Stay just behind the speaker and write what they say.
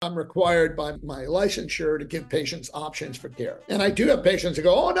I'm required by my licensure to give patients options for care. And I do have patients who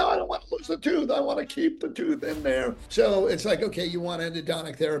go, oh, no, I don't want to lose the tooth. I want to keep the tooth in there. So it's like, okay, you want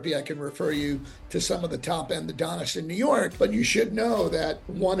endodontic therapy? I can refer you to some of the top endodontists in New York. But you should know that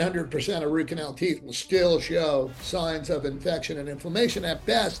 100% of root canal teeth will still show signs of infection and inflammation. At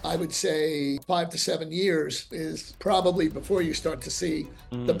best, I would say 5 to 7 years is probably before you start to see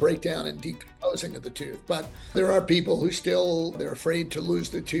the breakdown and decomposing of the tooth. But there are people who still, they're afraid to lose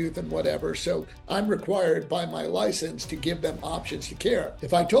the tooth and whatever. So I'm required by my license to give them options to care.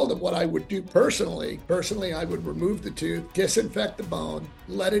 If I told them what I would do personally, I would remove the tooth, disinfect the bone,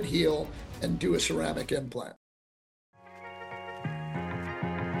 let it heal, and do a ceramic implant.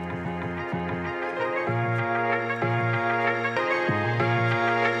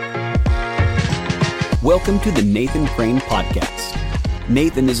 Welcome to the Nathan Crane Podcast.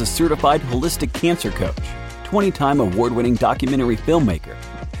 Nathan is a certified holistic cancer coach, 20-time award-winning documentary filmmaker,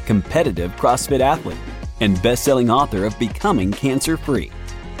 competitive CrossFit athlete, and best-selling author of Becoming Cancer-Free.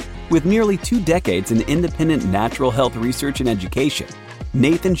 With nearly 2 decades in independent natural health research and education,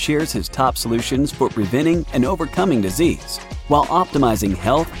 Nathan shares his top solutions for preventing and overcoming disease while optimizing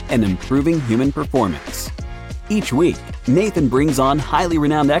health and improving human performance. Each week, Nathan brings on highly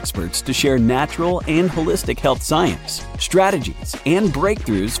renowned experts to share natural and holistic health science, strategies, and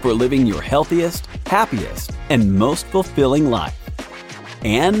breakthroughs for living your healthiest, happiest, and most fulfilling life.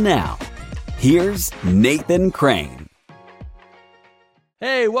 And now, here's Nathan Crane.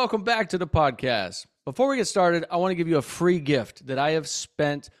 Hey, welcome back to the podcast. Before we get started, I want to give you a free gift that I have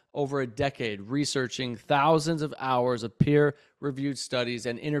spent over a decade researching thousands of hours of peer-reviewed studies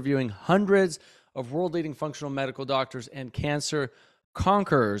and interviewing hundreds of world-leading functional medical doctors and cancer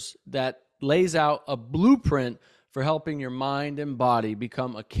conquerors that lays out a blueprint for helping your mind and body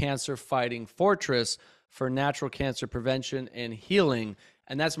become a cancer-fighting fortress for natural cancer prevention and healing.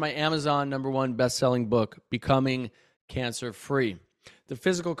 And that's my Amazon #1 best-selling book, Becoming Cancer-Free. The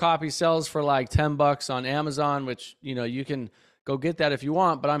physical copy sells for like $10 on Amazon, which, you can go get that if you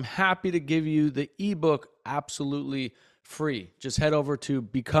want, but I'm happy to give you the ebook absolutely free. Just head over to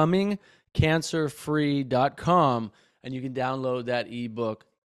becomingcancerfree.com and you can download that ebook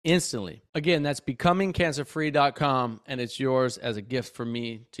instantly. Again, that's becomingcancerfree.com, and it's yours as a gift from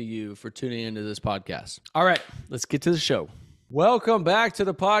me to you for tuning into this podcast. All right, let's get to the show. Welcome back to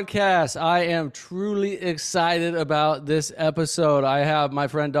the podcast. I am truly excited about this episode. I have my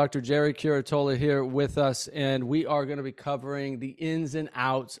friend Dr. Gerry Curatola here with us, and we are going to be covering the ins and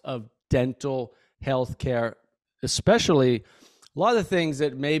outs of dental health care, especially a lot of the things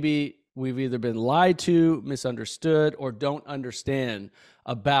that maybe we've either been lied to, misunderstood, or don't understand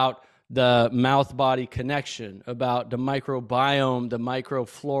about the mouth-body connection, about the microbiome, the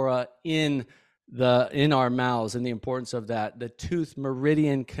microflora in our mouths and the importance of that, the tooth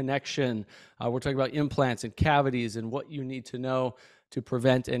meridian connection. We're talking about implants and cavities and what you need to know to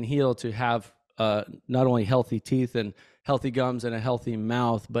prevent and heal, to have not only healthy teeth and healthy gums and a healthy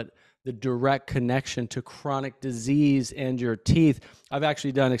mouth, but the direct connection to chronic disease and your teeth. I've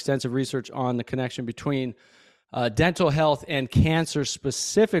actually done extensive research on the connection between dental health and cancer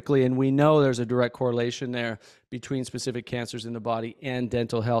specifically, and we know there's a direct correlation there between specific cancers in the body and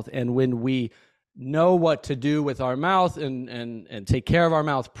dental health. And when we know what to do with our mouth and take care of our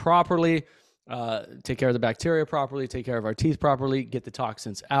mouth properly, take care of the bacteria properly, take care of our teeth properly, get the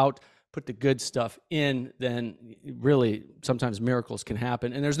toxins out, put the good stuff in, then really sometimes miracles can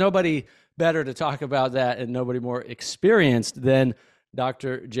happen. And there's nobody better to talk about that and nobody more experienced than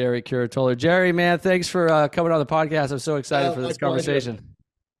Dr. Gerry Curatola. Gerry, man, thanks for coming on the podcast. I'm so excited for this conversation.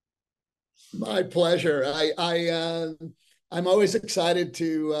 My pleasure. I'm always excited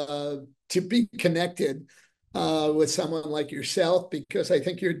to be connected with someone like yourself, because I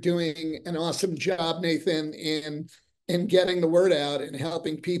think you're doing an awesome job, Nathan, in getting the word out and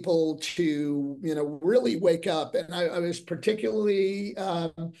helping people to, really wake up. And I was particularly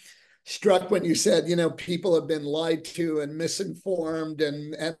struck when you said, people have been lied to and misinformed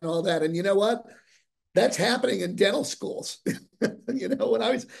and all that. And you know what? That's happening in dental schools. When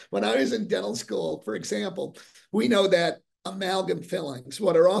I was in dental school, for example, we know that amalgam fillings,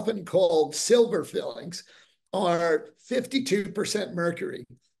 what are often called silver fillings, are 52% mercury,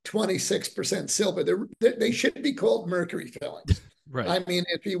 26% silver. They should be called mercury fillings. Right. I mean,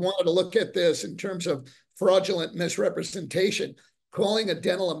 if you wanted to look at this in terms of fraudulent misrepresentation, calling a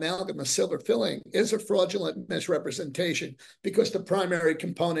dental amalgam a silver filling is a fraudulent misrepresentation because the primary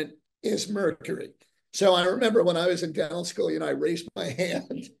component is mercury. So I remember when I was in dental school, I raised my hand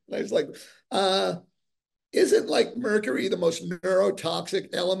and I was like, isn't like mercury the most neurotoxic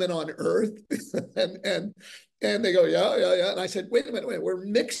element on earth? and And they go, yeah, yeah, yeah. And I said, wait a minute, we're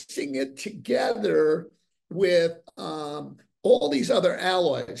mixing it together with all these other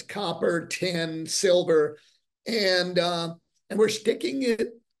alloys, copper, tin, silver, and we're sticking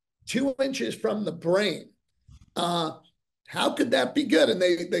it 2 inches from the brain. How could that be good? And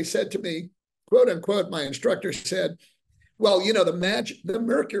they said to me, quote unquote, my instructor said, well, the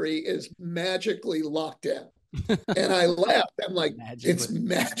mercury is magically locked in. And I laughed. I'm like, it's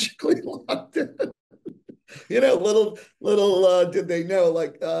magically locked in. Little did they know,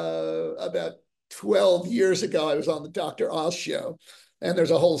 like about 12 years ago, I was on the Dr. Oz show, and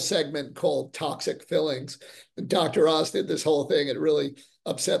there's a whole segment called Toxic Fillings. And Dr. Oz did this whole thing. It really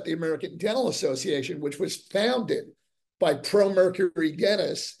upset the American Dental Association, which was founded by pro-mercury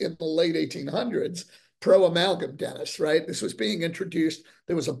dentists in the late 1800s, pro-amalgam dentists, right? This was being introduced.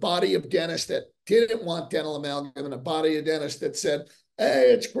 There was a body of dentists that didn't want dental amalgam and a body of dentists that said,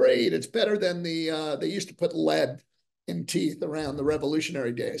 hey, it's great. It's better than they used to put lead in teeth around the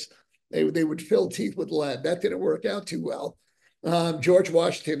Revolutionary days. They would fill teeth with lead. That didn't work out too well. George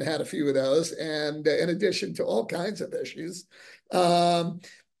Washington had a few of those, and in addition to all kinds of issues.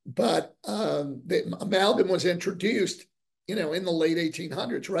 But the amalgam was introduced, in the late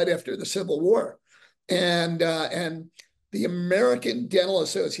 1800s, right after the Civil War. And the American Dental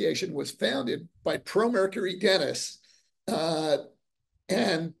Association was founded by pro-mercury dentists,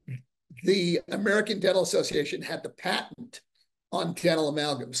 and the American Dental Association had the patent on dental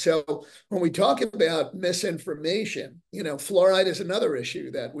amalgam. So when we talk about misinformation, fluoride is another issue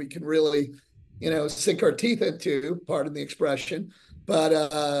that we can really, sink our teeth into, pardon the expression. But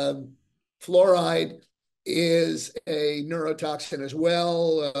fluoride is a neurotoxin as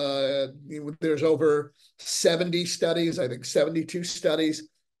well. There's over 70 studies, I think 72 studies,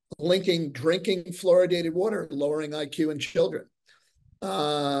 linking drinking fluoridated water, lowering IQ in children.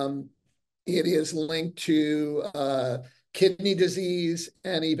 It is linked to kidney disease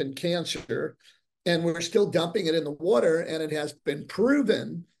and even cancer. And we're still dumping it in the water, and it has been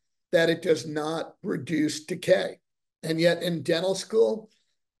proven that it does not reduce decay. And yet in dental school,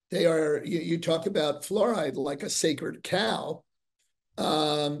 you talk about fluoride like a sacred cow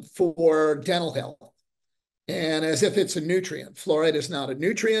for dental health, and as if it's a nutrient. Fluoride is not a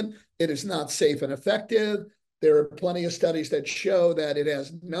nutrient. It is not safe and effective. There are plenty of studies that show that it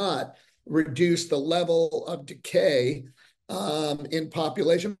has not reduced the level of decay in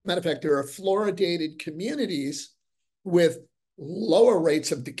population. Matter of fact, there are fluoridated communities with lower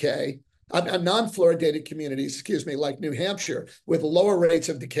rates of decay, non-fluoridated communities, like New Hampshire, with lower rates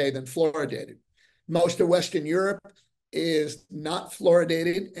of decay than fluoridated. Most of Western Europe is not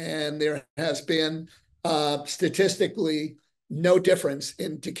fluoridated, and there has been statistically no difference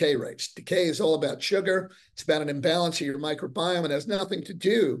in decay rates. Decay is all about sugar. It's about an imbalance of your microbiome, and has nothing to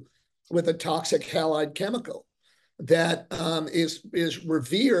do with a toxic halide chemical that is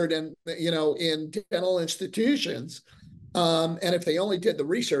revered and in dental institutions. And if they only did the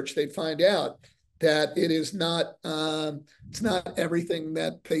research, they'd find out that it is not it's not everything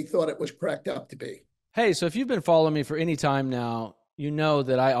that they thought it was cracked up to be. Hey, so if you've been following me for any time now, you know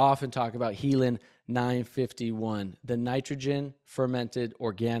that I often talk about Helin 951, the nitrogen fermented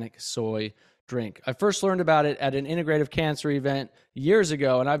organic soy drink. I first learned about it at an integrative cancer event years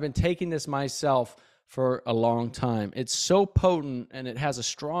ago, and I've been taking this myself for a long time. It's so potent and it has a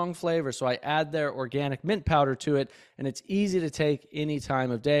strong flavor, so I add their organic mint powder to it, and it's easy to take any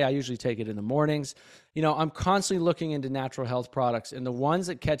time of day. I usually take it in the mornings. I'm constantly looking into natural health products, and the ones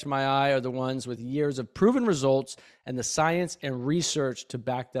that catch my eye are the ones with years of proven results and the science and research to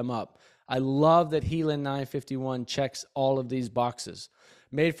back them up. I love that Helin 951 checks all of these boxes.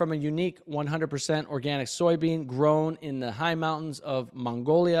 Made from a unique 100% organic soybean grown in the high mountains of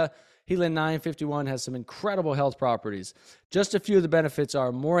Mongolia, Helin 951 has some incredible health properties. Just a few of the benefits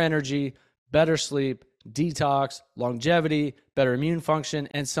are more energy, better sleep, detox, longevity, better immune function,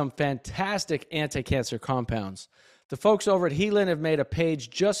 and some fantastic anti-cancer compounds. The folks over at Helin have made a page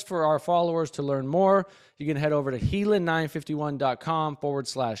just for our followers to learn more. You can head over to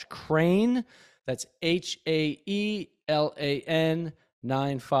helin951.com/crane. That's HAELAN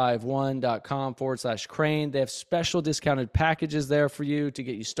 951.com/crane. They have special discounted packages there for you to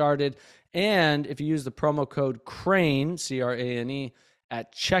get you started. And if you use the promo code CRANE, CRANE,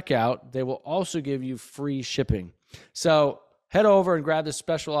 at checkout, they will also give you free shipping. So head over and grab this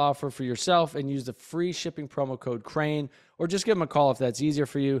special offer for yourself and use the free shipping promo code CRANE, or just give them a call if that's easier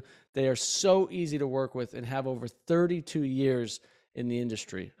for you. They are so easy to work with and have over 32 years in the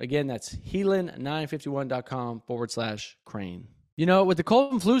industry. Again, that's helin951.com/crane. With the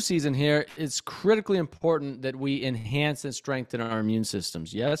cold and flu season here, it's critically important that we enhance and strengthen our immune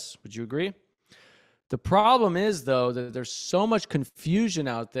systems. Yes? Would you agree? The problem is, though, that there's so much confusion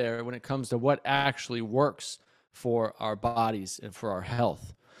out there when it comes to what actually works for our bodies and for our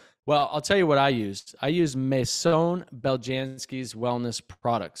health. Well, I'll tell you what I used. I used Maison Beljanski's wellness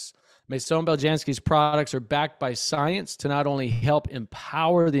products. Maison Beljanski's products are backed by science to not only help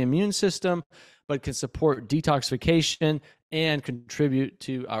empower the immune system, but can support detoxification and contribute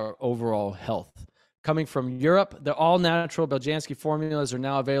to our overall health. Coming from Europe, the all-natural Beljanski formulas are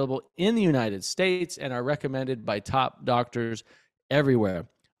now available in the United States and are recommended by top doctors everywhere.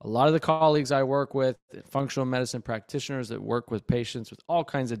 A lot of the colleagues I work with, functional medicine practitioners that work with patients with all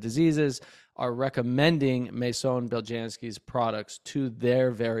kinds of diseases, are recommending Maison Beljanski's products to their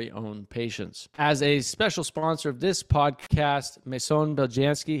very own patients. As a special sponsor of this podcast, Maison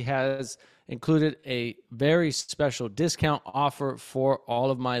Beljanski has included a very special discount offer for all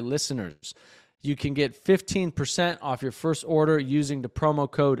of my listeners. You can get 15% off your first order using the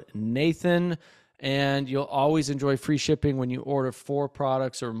promo code Nathan, and you'll always enjoy free shipping when you order 4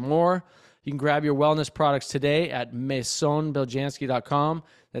 products or more. You can grab your wellness products today at maisonbeljanski.com.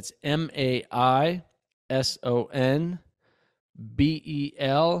 That's MAISONBELJANSKI,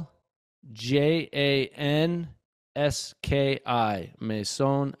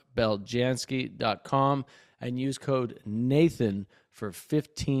 maisonbeljanski.com, and use code Nathan for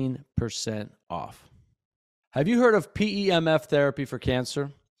 15% off. Have you heard of PEMF therapy for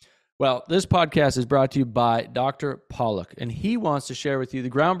cancer? Well, this podcast is brought to you by Dr. Pollock, and he wants to share with you the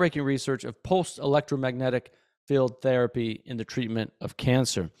groundbreaking research of pulsed electromagnetic field therapy in the treatment of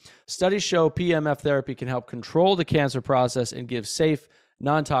cancer. Studies show PEMF therapy can help control the cancer process and give safe,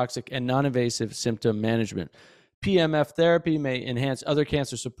 non-toxic, and non-invasive symptom management. PEMF therapy may enhance other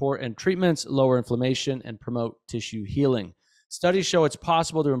cancer support and treatments, lower inflammation, and promote tissue healing. Studies show it's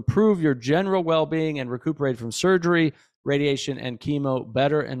possible to improve your general well-being and recuperate from surgery, radiation, and chemo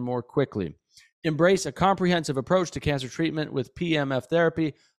better and more quickly. Embrace a comprehensive approach to cancer treatment with PEMF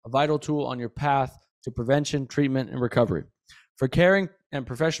therapy, a vital tool on your path to prevention, treatment, and recovery. For caring and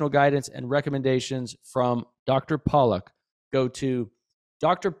professional guidance and recommendations from Dr. Pollock, go to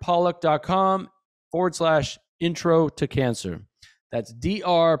drpollock.com/intro to cancer. That's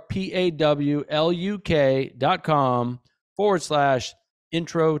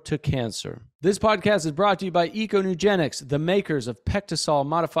drpawluk.com/intro to cancer. This podcast is brought to you by EcoNugenics, the makers of Pectisol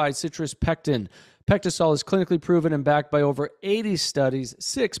modified citrus pectin. Pectisol is clinically proven and backed by over 80 studies,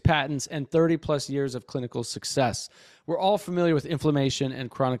 6 patents, and 30 plus years of clinical success. We're all familiar with inflammation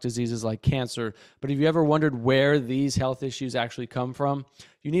and chronic diseases like cancer, but have you ever wondered where these health issues actually come from?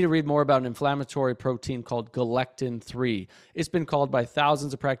 You need to read more about an inflammatory protein called galectin-3. It's been called by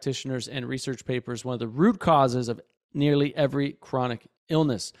thousands of practitioners and research papers one of the root causes of nearly every chronic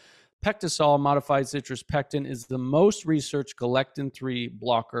illness. Pectisol modified citrus pectin is the most researched galectin-3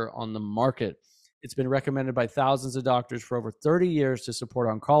 blocker on the market. It's been recommended by thousands of doctors for over 30 years to support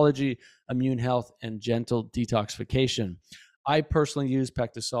oncology, immune health, and gentle detoxification. I personally use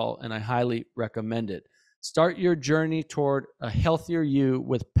Pectisol, and I highly recommend it. Start your journey toward a healthier you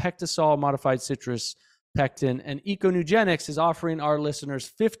with Pectisol modified citrus pectin, and EcoNugenics is offering our listeners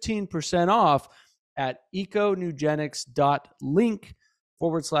 15% off at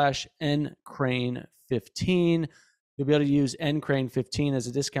econugenics.link/ncrane15. You'll be able to use ncrane15 as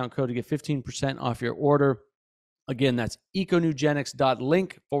a discount code to get 15% off your order. Again, that's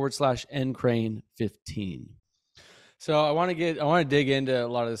econugenics.link/ncrane15. So I want to dig into a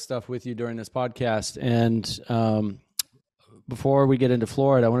lot of this stuff with you during this podcast. And before we get into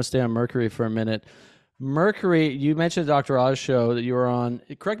fluoride, I want to stay on mercury for a minute. Mercury, you mentioned Dr. Oz show that you were on.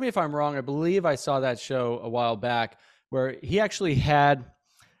 Correct me if I'm wrong. I believe I saw that show a while back where he actually had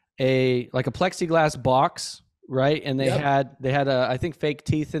a plexiglass box, right? And they had I think fake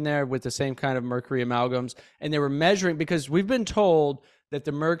teeth in there with the same kind of mercury amalgams, and they were measuring, because we've been told that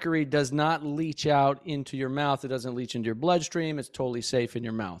the mercury does not leach out into your mouth. It doesn't leach into your bloodstream. It's totally safe in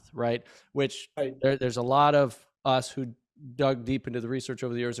your mouth, right? Which there's a lot of us who dug deep into the research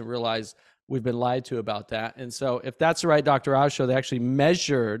over the years and realized we've been lied to about that. And so if that's the right Dr. Oz show, they actually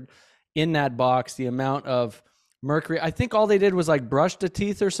measured in that box the amount of mercury. I think all they did was like brush the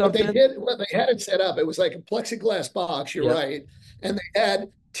teeth or something. They had it set up. It was like a plexiglass box. You're right. And they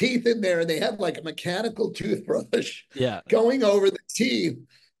had teeth in there, and they had like a mechanical toothbrush going over the teeth.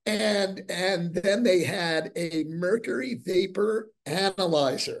 And then they had a mercury vapor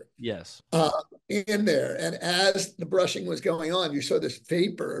analyzer in there. And as the brushing was going on, you saw this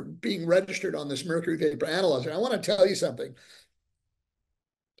vapor being registered on this mercury vapor analyzer. I want to tell you something.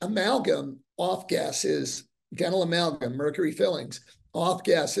 Amalgam off gases, dental amalgam, mercury fillings, off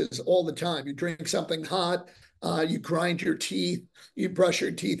gases all the time. You drink something hot, You grind your teeth, you brush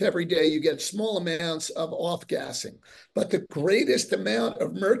your teeth every day, you get small amounts of off-gassing. But the greatest amount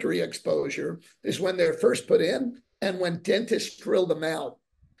of mercury exposure is when they're first put in and when dentists drill them out.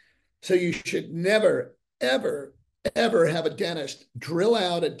 So you should never, ever, ever have a dentist drill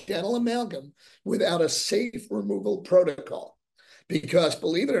out a dental amalgam without a safe removal protocol. Because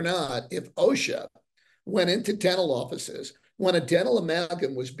believe it or not, if OSHA went into dental offices when a dental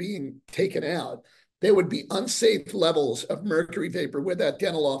amalgam was being taken out, there would be unsafe levels of mercury vapor where that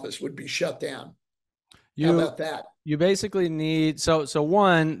dental office would be shut down. How You about that? you basically need so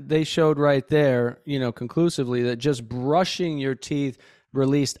one, they showed right there, conclusively that just brushing your teeth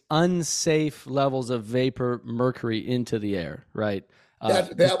released unsafe levels of vapor mercury into the air, right?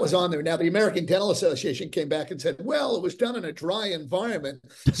 That was on there. Now, the American Dental Association came back and said, well, it was done in a dry environment.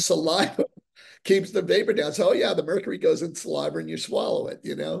 Saliva keeps the vapor down. So, yeah, the mercury goes in saliva and you swallow it,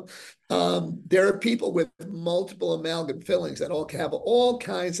 There are people with multiple amalgam fillings that all have all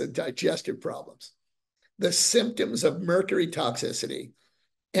kinds of digestive problems. The symptoms of mercury toxicity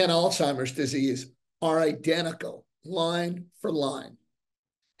and Alzheimer's disease are identical, line for line.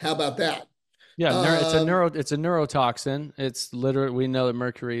 How about that? Yeah, it's a neurotoxin. It's literally, we know that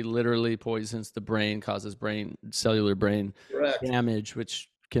mercury literally poisons the brain, causes cellular brain Correct. damage, which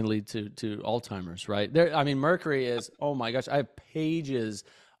can lead to Alzheimer's, right? Mercury is, oh my gosh, I have pages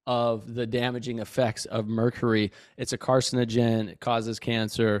of the damaging effects of mercury. It's a carcinogen, it causes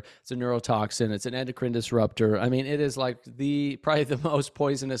cancer, it's a neurotoxin, it's an endocrine disruptor. It is like probably the most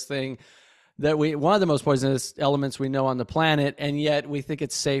poisonous thing one of the most poisonous elements we know on the planet, and yet we think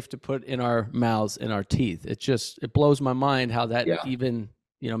it's safe to put in our mouths, in our teeth. It blows my mind how that even,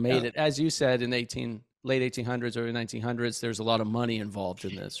 made it. As you said, in late 1800s, early 1900s, there's a lot of money involved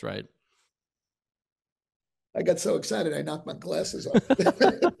in this, right? I got so excited I knocked my glasses off.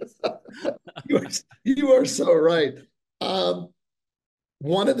 You are so right.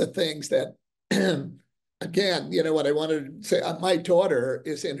 One of the things that, again, what I wanted to say, my daughter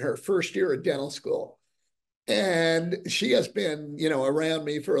is in her first year of dental school. And she has been, around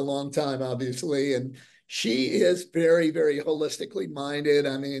me for a long time, obviously. And she is very, very holistically minded.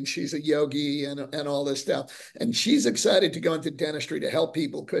 She's a yogi and all this stuff. And she's excited to go into dentistry to help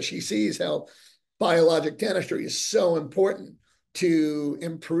people because she sees how biologic dentistry is so important to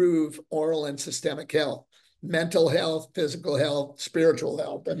improve oral and systemic health, mental health, physical health, spiritual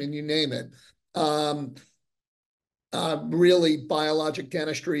health. You name it. Really, biologic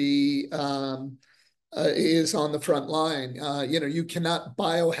dentistry is on the front line. You cannot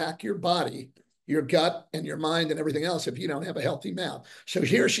biohack your body, your gut and your mind and everything else if you don't have a healthy mouth. So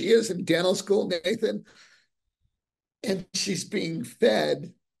here she is in dental school, Nathan, and she's being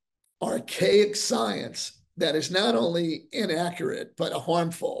fed archaic science that is not only inaccurate, but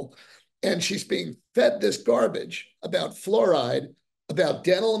harmful. And she's being fed this garbage about fluoride, about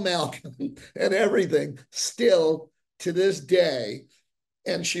dental amalgam and everything still to this day.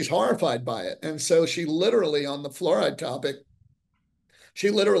 And she's horrified by it. And so she literally, on the fluoride topic, she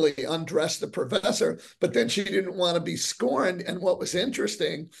literally undressed the professor, but then she didn't want to be scorned. And what was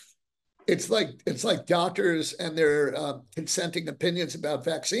interesting, it's like doctors and their consenting opinions about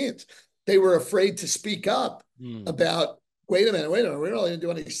vaccines. They were afraid to speak up about, wait a minute, we don't really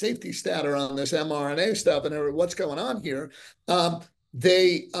do any safety data on this mRNA stuff and what's going on here. The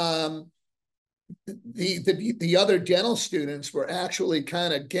other dental students were actually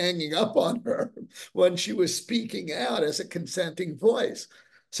kind of ganging up on her when she was speaking out as a consenting voice.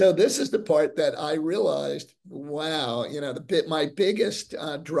 So this is the part that I realized, wow, my biggest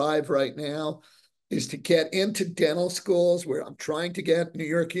drive right now is to get into dental schools, where I'm trying to get New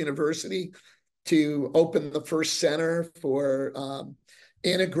York University to open the first center for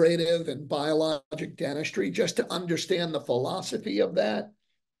integrative and biologic dentistry, just to understand the philosophy of that.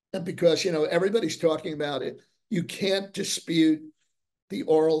 And because, everybody's talking about it, you can't dispute the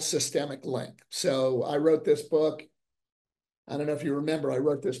oral systemic link. So I wrote this book. I don't know if you remember, I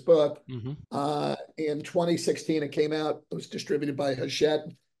wrote this book in 2016. It came out, it was distributed by Hachette.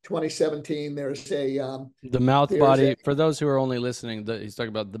 2017, there's a the mouth body. For those who are only listening, he's talking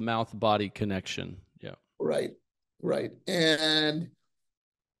about the mouth body connection. Yeah, right. And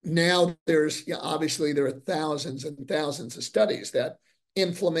now there's obviously there are thousands and thousands of studies that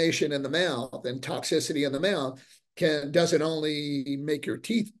inflammation in the mouth and toxicity in the mouth doesn't only make your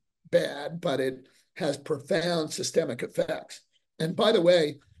teeth bad, but it has profound systemic effects. And by the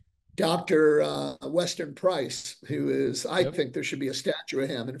way, Dr. Weston Price, who is, I think there should be a statue of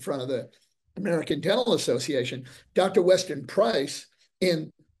him in front of the American Dental Association. Dr. Weston Price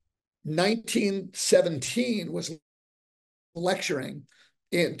in 1917 was lecturing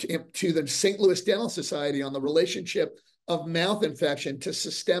to the St. Louis Dental Society on the relationship of mouth infection to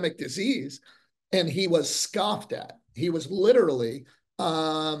systemic disease, and he was scoffed at. He was literally,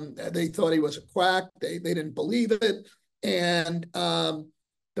 they thought he was a quack. They didn't believe it. And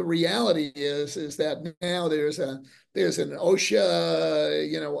the reality is that now there's an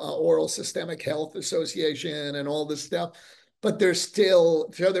OSHA, Oral Systemic Health Association and all this stuff, but they're still,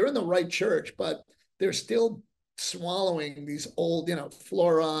 so they're in the right church, but they're still swallowing these old,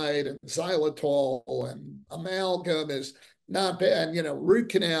 fluoride and xylitol and amalgam is not bad. Root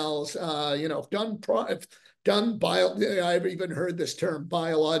canals, if done I've even heard this term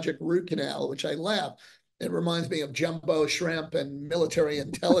biologic root canal, which I laugh. It reminds me of jumbo shrimp and military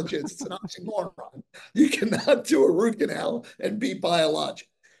intelligence. It's an oxymoron. You cannot do a root canal and be biologic,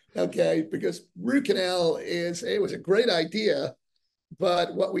 okay? Because root canal it was a great idea,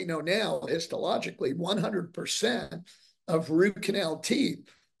 but what we know now, histologically, 100% of root canal teeth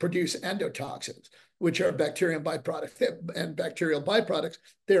produce endotoxins, which are bacterial byproducts. And bacterial byproducts,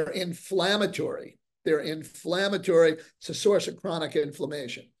 they're inflammatory. It's a source of chronic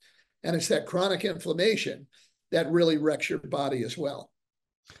inflammation. And it's that chronic inflammation that really wrecks your body as well.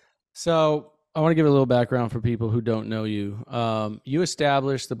 So I want to give a little background for people who don't know you. You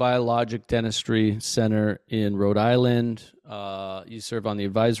established the Biologic Dentistry Center in Rhode Island. You serve on the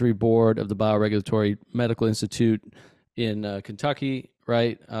advisory board of the Bioregulatory Medical Institute in Kentucky,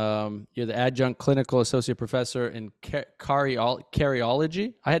 right? You're the adjunct clinical associate professor in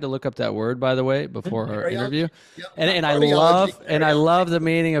karyology. I had to look up that word, by the way, before our interview. Yep. And I love the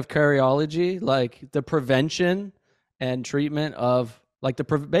meaning of karyology, like the prevention and treatment of, like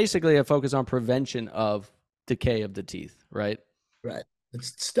basically a focus on prevention of decay of the teeth, right? Right.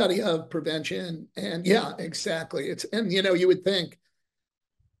 It's study of prevention. And yeah, exactly. You would think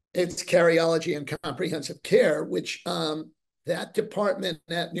it's karyology and comprehensive care, which that department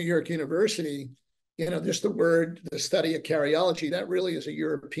at New York University, just the study of karyology, that really is a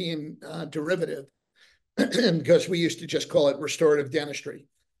European derivative because we used to just call it restorative dentistry.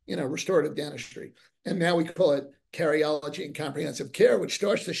 And now we call it karyology and comprehensive care, which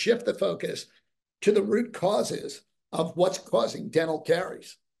starts to shift the focus to the root causes of what's causing dental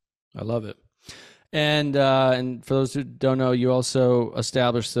caries. I love it. And for those who don't know, you also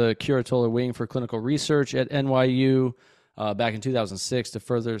established the Curatola wing for clinical research at NYU back in 2006 to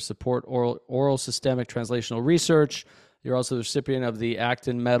further support oral systemic translational research. You're also the recipient of the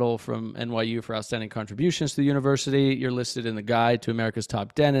Acton Medal from NYU for outstanding contributions to the university. You're listed in the Guide to America's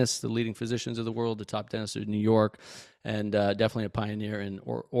Top Dentists, the leading physicians of the world, the top dentists of New York, and definitely a pioneer in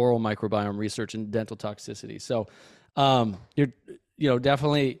oral microbiome research and dental toxicity. So you're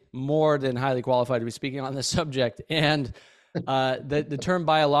definitely more than highly qualified to be speaking on this subject. And the term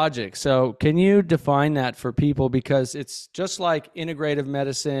biologic. So can you define that for people? Because it's just like integrative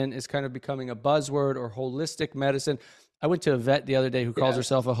medicine is kind of becoming a buzzword, or holistic medicine. I went to a vet the other day who calls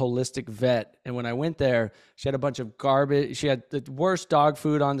herself a holistic vet. And when I went there, she had a bunch of garbage. She had the worst dog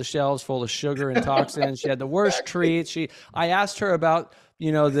food on the shelves full of sugar and toxins. She had the worst treats. I asked her about,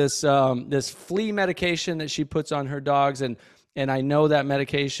 this flea medication that she puts on her dogs. And I know that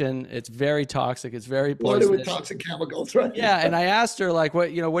medication, it's very toxic. It's very poisonous. Loaded with toxic chemicals, right? Yeah. And I asked her, like,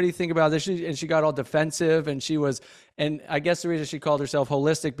 what do you think about this? And she got all defensive, and I guess the reason she called herself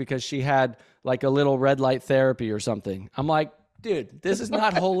holistic because she had like a little red light therapy or something. I'm like, dude, this is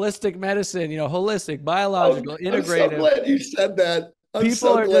not holistic medicine, holistic, biological, integrative. I'm so glad you said that.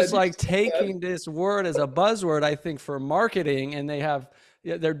 People are just like taking this word as a buzzword, I think, for marketing, and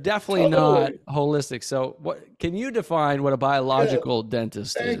they're definitely not holistic. So what can you define what a biological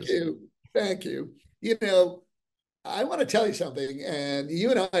dentist is? Thank you. I want to tell you something, and you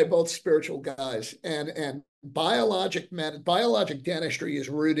and I are both spiritual guys, and biologic dentistry is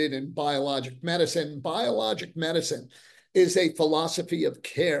rooted in biologic medicine. Biologic medicine is a philosophy of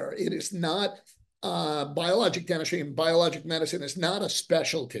care. It is not biologic dentistry and biologic medicine is not a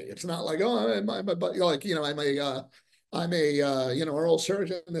specialty. It's not like, I'm a oral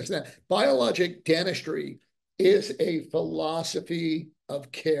surgeon. This and that. Biologic dentistry is a philosophy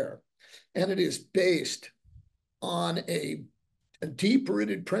of care, and it is based on a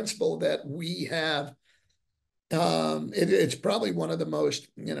deep-rooted principle that we have. It's probably one of the most,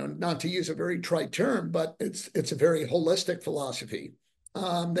 not to use a very trite term, but it's a very holistic philosophy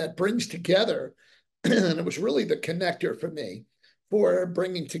that brings together, and it was really the connector for me for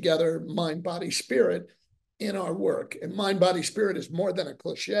bringing together mind, body, spirit in our work. And mind, body, spirit is more than a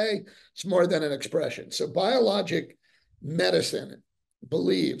cliche. It's more than an expression. So biologic medicine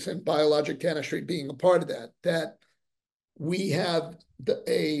believes, and biologic dentistry being a part of that we have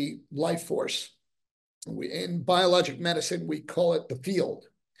a life force In biologic medicine, we call it the field.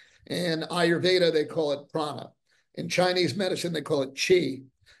 In Ayurveda, they call it prana. In Chinese medicine, they call it qi.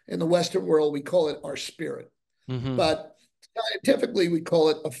 In the Western world, we call it our spirit. Mm-hmm. But scientifically, we call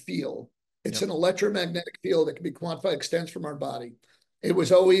it a field. It's Yep. an electromagnetic field that can be quantified, extends from our body. It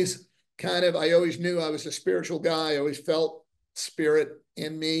was always I always knew I was a spiritual guy. I always felt spirit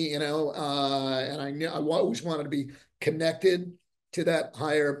in me, and I knew I always wanted to be connected to that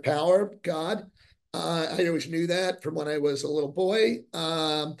higher power, God. I always knew that from when I was a little boy,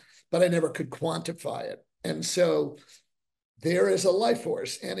 but I never could quantify it. And so there is a life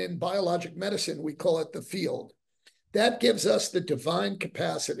force. And in biologic medicine, we call it the field. That gives us the divine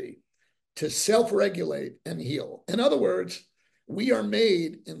capacity to self-regulate and heal. In other words, we are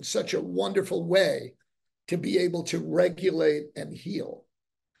made in such a wonderful way to be able to regulate and heal.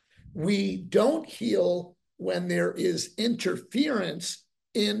 We don't heal when there is interference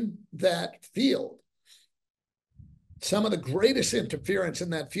in that field. Some of the greatest interference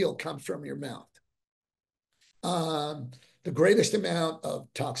in that field comes from your mouth. The greatest amount of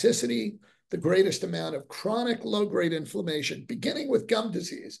toxicity, the greatest amount of chronic low-grade inflammation, beginning with gum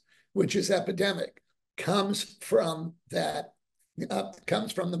disease, which is epidemic, comes from the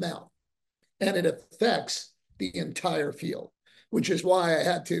mouth, and it affects the entire field, which is why I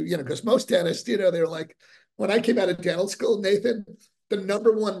had to, because most dentists, they're like, when I came out of dental school, Nathan, the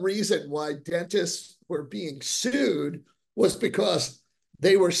number one reason why dentists were being sued was because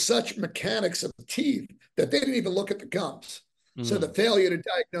they were such mechanics of teeth that they didn't even look at the gums. Mm. So the failure to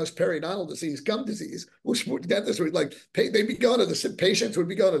diagnose periodontal disease, gum disease, which dentists would they'd be going to the patients would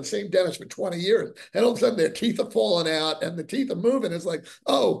be going to the same dentist for 20 years. And all of a sudden their teeth are falling out and the teeth are moving. It's like,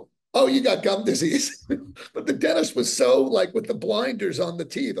 oh, you got gum disease. But the dentist was so with the blinders on the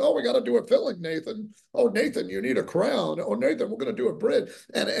teeth. Oh, we got to do a filling, Nathan. Oh, Nathan, you need a crown. Oh, Nathan, we're going to do a bridge.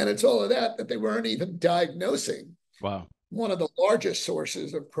 And it's all of that they weren't even diagnosing. Wow. One of the largest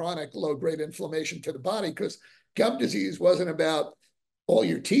sources of chronic low-grade inflammation to the body, because gum disease wasn't about all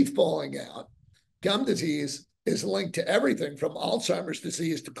your teeth falling out. Gum disease is linked to everything from Alzheimer's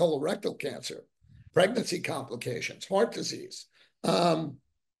disease to colorectal cancer, pregnancy complications, heart disease,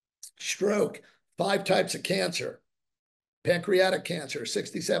 stroke, 5 types of cancer, pancreatic cancer,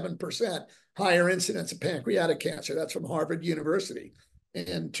 67% higher incidence of pancreatic cancer. That's from Harvard University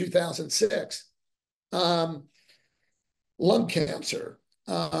in 2006. Lung cancer,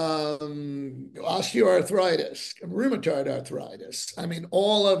 osteoarthritis, rheumatoid arthritis. I mean,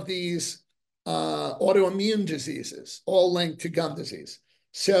 all of these autoimmune diseases, all linked to gum disease.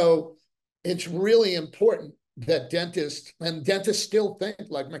 So it's really important that dentists still think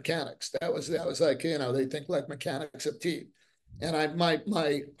like mechanics. That was like, they think like mechanics of teeth. And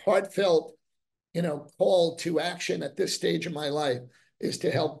my heartfelt, call to action at this stage of my life is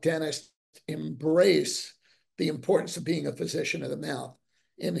to help dentists embrace the importance of being a physician of the mouth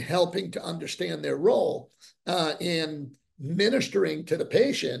in helping to understand their role in ministering to the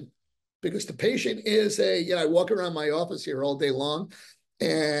patient, because the patient is I walk around my office here all day long,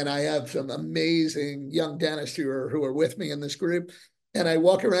 and I have some amazing young dentists who are with me in this group, and I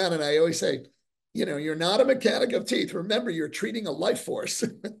walk around and I always say, you're not a mechanic of teeth. Remember, you're treating a life force.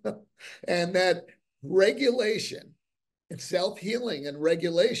 And that regulation and self-healing and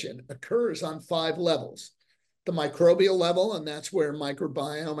regulation occurs on 5 levels. The microbial level, and that's where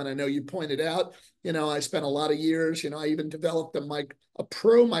microbiome, and I know you pointed out, I spent a lot of years, I even developed a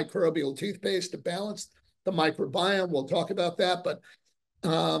pro-microbial toothpaste to balance the microbiome. We'll talk about that, but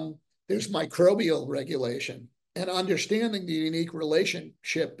there's microbial regulation and understanding the unique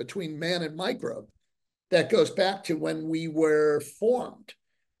relationship between man and microbe that goes back to when we were formed.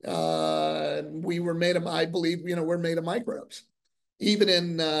 We were made of, I believe, we're made of microbes. Even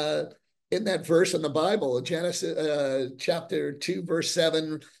in that verse in the Bible, Genesis chapter 2, verse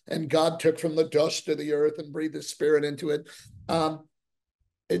 7, and God took from the dust of the earth and breathed his spirit into it.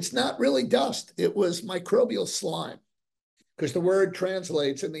 It's not really dust. It was microbial slime, because the word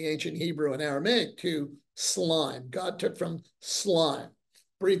translates in the ancient Hebrew and Aramaic to slime. God took from slime,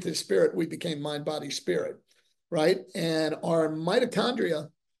 breathed his spirit, we became mind, body, spirit, right? And our mitochondria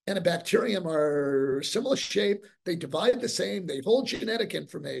and a bacterium are similar shape. They divide the same. They hold genetic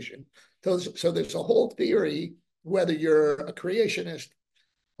information. So there's a whole theory, whether you're a creationist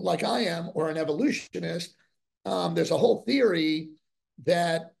like I am or an evolutionist, there's a whole theory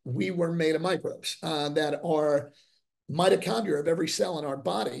that we were made of microbes, that our mitochondria of every cell in our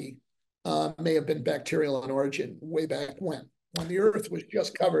body may have been bacterial in origin way back when. When the earth was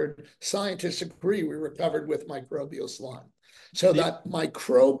just covered, scientists agree we were covered with microbial slime. So that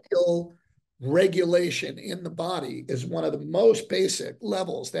microbial regulation in the body is one of the most basic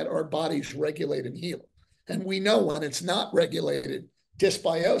levels that our bodies regulate and heal. And we know when it's not regulated,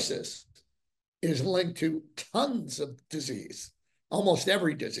 dysbiosis is linked to tons of disease, almost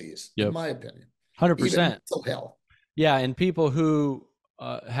every disease, in my opinion, 100%. even mental health. Yeah, and people who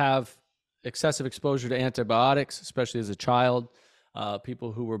have excessive exposure to antibiotics, especially as a child,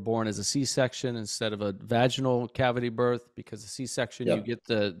 people who were born as a C-section instead of a vaginal cavity birth, because the C-section, you get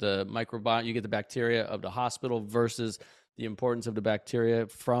the microbiome, you get the bacteria of the hospital versus the importance of the bacteria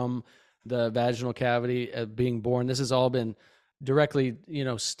from the vaginal cavity of being born. This has all been directly,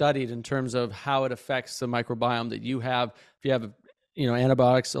 studied in terms of how it affects the microbiome that you have. If you have,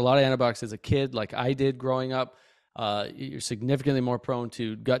 antibiotics, a lot of antibiotics as a kid, like I did growing up, you're significantly more prone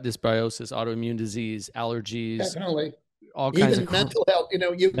to gut dysbiosis, autoimmune disease, allergies. Definitely. All kinds Even of mental health.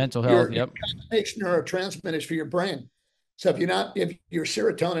 mental health. Your gut makes neurotransmitters for your brain. So if your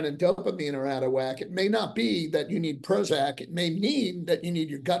serotonin and dopamine are out of whack, it may not be that you need Prozac. It may mean that you need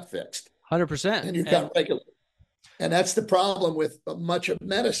your gut fixed. 100%. And your gut regulated. And that's the problem with much of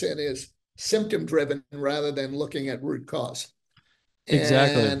medicine is symptom driven rather than looking at root cause.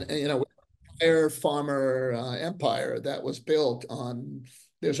 Exactly. And entire pharma empire that was built on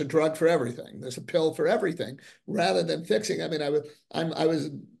there's a drug for everything, there's a pill for everything, rather than fixing. I mean, I was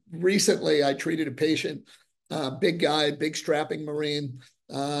recently, I treated a patient, big guy, big strapping Marine,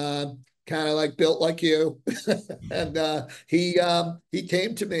 kind of like built like you, and he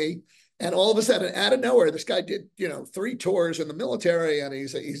came to me, and all of a sudden, out of nowhere, this guy did 3 tours in the military, and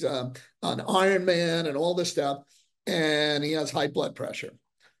he's an Ironman and all this stuff, and he has high blood pressure.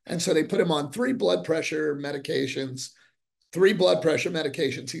 And so they put him on 3 blood pressure medications.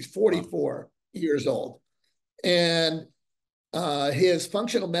 He's 44 years old. And his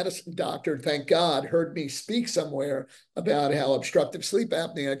functional medicine doctor, thank God, heard me speak somewhere about how obstructive sleep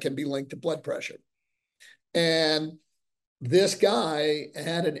apnea can be linked to blood pressure. And this guy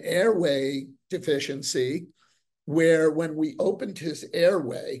had an airway deficiency where when we opened his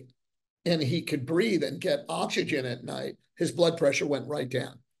airway and he could breathe and get oxygen at night, his blood pressure went right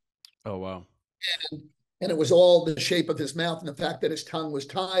down. Oh, wow. And it was all the shape of his mouth and the fact that his tongue was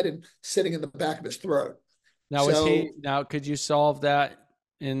tied and sitting in the back of his throat. Now, could you solve that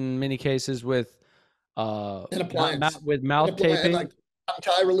in many cases with an appliance, with mouth taping? Like tongue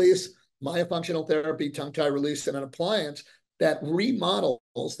tie release, myofunctional therapy, tongue tie release, and an appliance that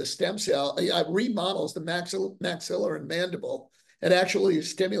remodels the stem cell, remodels the maxilla and mandible. It actually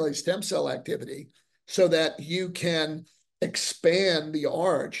stimulates stem cell activity so that you can expand the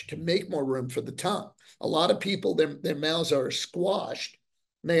arch to make more room for the tongue. A lot of people, their mouths are squashed,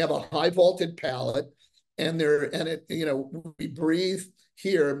 and they have a high vaulted palate, and we breathe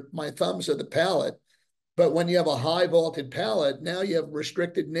here. My thumbs are the palate, but when you have a high vaulted palate, now you have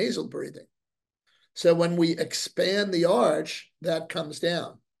restricted nasal breathing. So when we expand the arch, that comes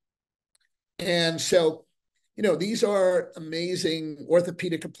down. And so, these are amazing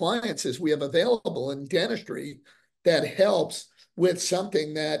orthopedic appliances we have available in dentistry that helps with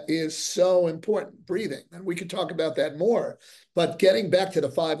something that is so important, breathing. And we could talk about that more. But getting back to the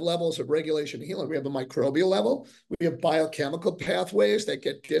 5 levels of regulation and healing, we have a microbial level. We have biochemical pathways that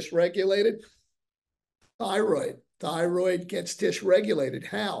get dysregulated. Thyroid gets dysregulated.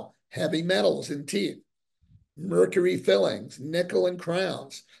 How? Heavy metals in teeth, mercury fillings, nickel and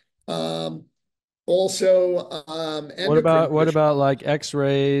crowns. What about like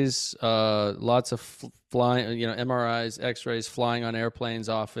X-rays? Lots of flying, MRIs, X-rays, flying on airplanes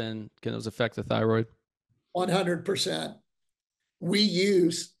often. Can those affect the thyroid? 100%. We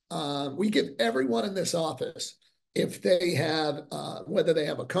give everyone in this office, if they have, whether they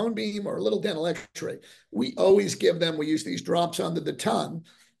have a cone beam or a little dental X-ray, we always give them, we use these drops under the tongue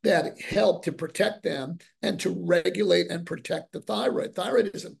that help to protect them and to regulate and protect the thyroid.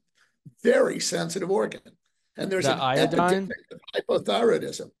 Thyroid is a very sensitive organ. And there's an epidemic of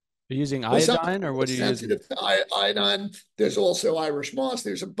hypothyroidism. Are you using iodine or what are you using? Iodine. There's also Irish moss.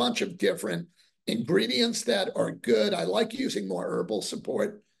 There's a bunch of different ingredients that are good. I like using more herbal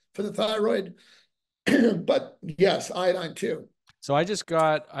support for the thyroid, but yes, iodine too. So I just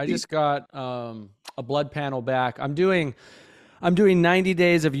got a blood panel back. I'm doing 90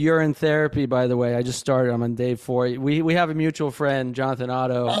 days of urine therapy, by the way. I just started. I'm on day 4. We have a mutual friend, Jonathan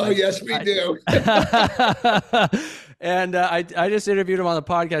Otto. Oh, yes, we do. And I just interviewed him on the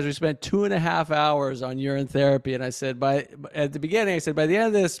podcast. We spent 2.5 hours on urine therapy. And I said, at the beginning, by the end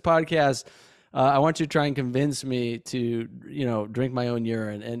of this podcast, I want you to try and convince me to, drink my own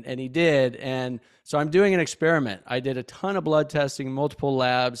urine. And he did. And so I'm doing an experiment. I did a ton of blood testing, multiple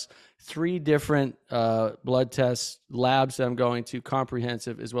labs, 3 different blood test labs that I'm going to,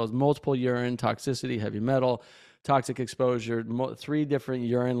 comprehensive, as well as multiple urine, toxicity, heavy metal, toxic exposure, 3 different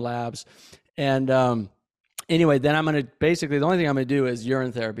urine labs. And anyway, then I'm going to basically, the only thing I'm going to do is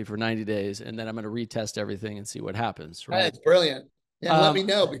urine therapy for 90 days. And then I'm going to retest everything and see what happens. Right. That's brilliant. And let me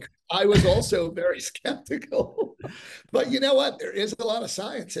know, because I was also very skeptical. But you know what? There is a lot of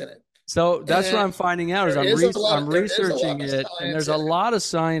science in it. So that's what I'm finding out is I'm researching it, and there's a lot of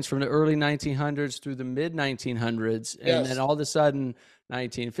science from the early 1900s through the mid 1900s, and then all of a sudden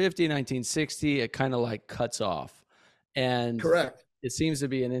 1950, 1960, it kind of like cuts off. And correct. It seems to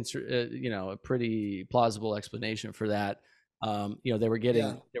be a pretty plausible explanation for that. They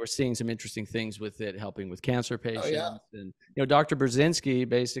were seeing some interesting things with it, helping with cancer patients. And Dr. Brzezinski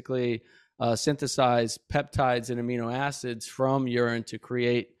basically synthesized peptides and amino acids from urine to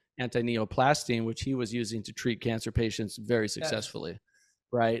create anti-neoplastin, which he was using to treat cancer patients very successfully.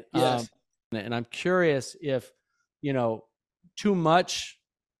 Right. Yes. And I'm curious if, too much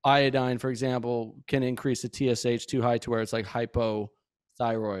iodine, for example, can increase the TSH too high to where it's like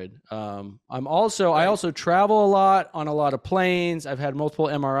hypothyroid. I also travel a lot, on a lot of planes. I've had multiple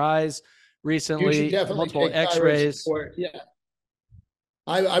MRIs recently, multiple X-rays. Yeah.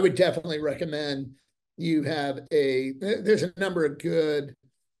 I would definitely recommend you have there's a number of good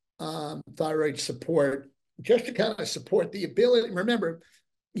thyroid support, just to kind of support the ability. Remember,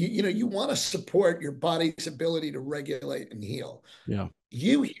 you want to support your body's ability to regulate and heal. Yeah.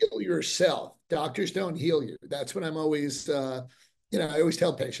 You heal yourself. Doctors don't heal you. That's what I'm always, I always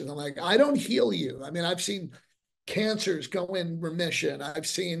tell patients, I'm like, I don't heal you. I mean, I've seen cancers go in remission. I've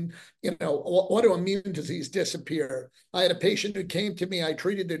seen, autoimmune disease disappear. I had a patient who came to me, I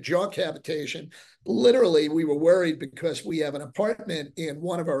treated their jaw cavitation. Literally, we were worried because we have an apartment in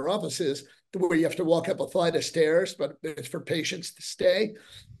one of our offices where you have to walk up a flight of stairs, but it's for patients to stay.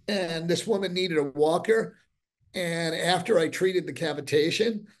 And this woman needed a walker. And after I treated the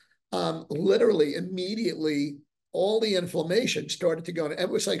cavitation, literally immediately, all the inflammation started to go. And it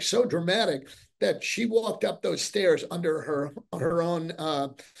was like so dramatic that she walked up those stairs under her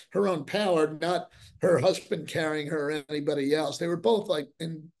own power, not her husband carrying her or anybody else. They were both like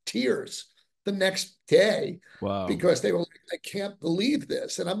in tears the next day. Wow. Because they were like, I can't believe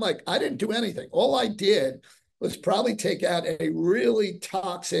this. And I'm like, I didn't do anything. All I did was probably take out a really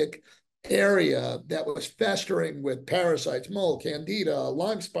toxic area that was festering with parasites, mold, candida,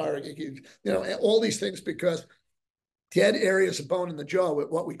 lung spirochetes, all these things, because dead areas of bone in the jaw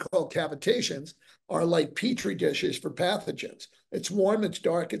with what we call cavitations are like petri dishes for pathogens. It's warm, it's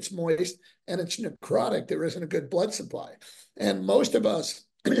dark, it's moist, and it's necrotic. There isn't a good blood supply. And most of us,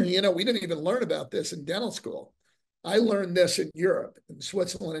 we didn't even learn about this in dental school. I learned this in Europe, in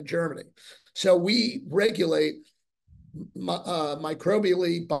Switzerland and Germany. So we regulate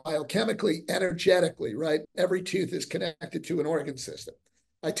microbially, biochemically, energetically, right? Every tooth is connected to an organ system.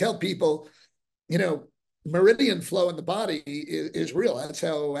 I tell people, meridian flow in the body is real. That's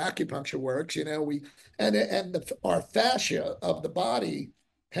how acupuncture works. Our fascia of the body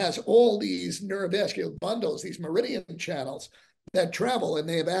has all these neurovascular bundles, these meridian channels that travel, and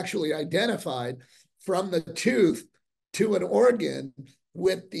they have actually identified from the tooth to an organ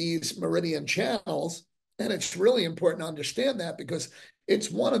with these meridian channels. And it's really important to understand that, because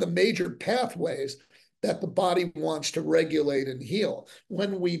it's one of the major pathways that the body wants to regulate and heal.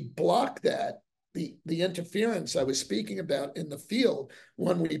 When we block that, the interference I was speaking about in the field,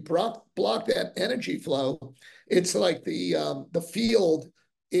 when we block that energy flow, it's like the field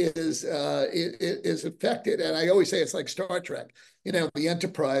is affected. And I always say it's like Star Trek. The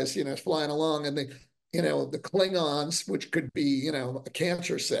Enterprise, is flying along, and the Klingons, which could be, a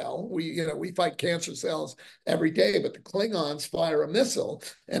cancer cell. We fight cancer cells every day, but the Klingons fire a missile,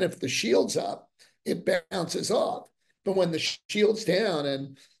 and if the shield's up, it bounces off. But when the shield's down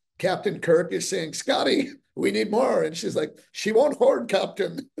and Captain Kirk is saying, Scotty, we need more. And she's like, she won't hoard,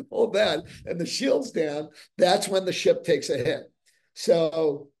 Captain, all that. And the shield's down. That's when the ship takes a hit.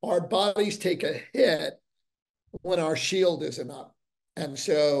 So our bodies take a hit when our shield isn't up. And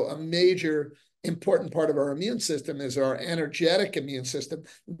so a major important part of our immune system is our energetic immune system,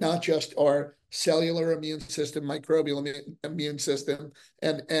 not just our cellular immune system, microbial immune system,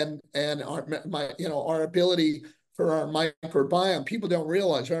 and our ability for our microbiome. People don't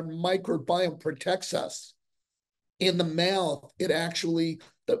realize our microbiome protects us. In the mouth,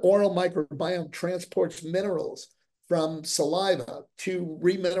 the oral microbiome transports minerals from saliva to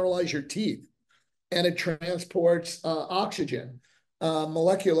remineralize your teeth, and it transports oxygen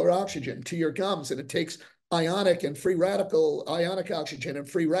molecular oxygen to your gums, and it takes ionic oxygen and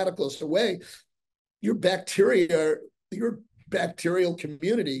free radicals away. Your bacterial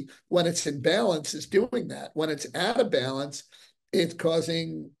community, when it's in balance, is doing that. When it's out of balance, it's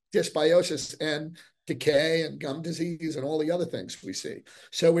causing dysbiosis and decay and gum disease and all the other things we see.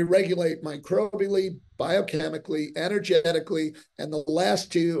 So we regulate microbially, biochemically, energetically, and the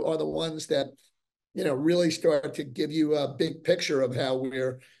last two are the ones that really start to give you a big picture of how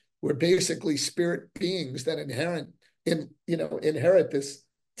we're basically spirit beings that inherit this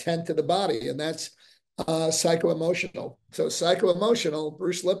tent of the body, and that's psycho-emotional. So psycho-emotional,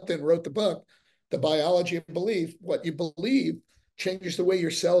 Bruce Lipton wrote the book, The Biology of Belief. What you believe changes the way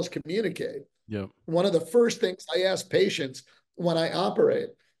your cells communicate. Yep. One of the first things I ask patients when I operate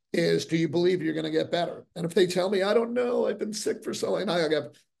is, do you believe you're going to get better? And if they tell me, I don't know, I've been sick for so long. I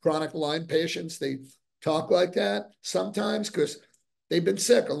have chronic Lyme patients. They talk like that sometimes because they've been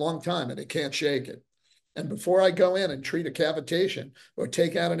sick a long time and they can't shake it. And before I go in and treat a cavitation or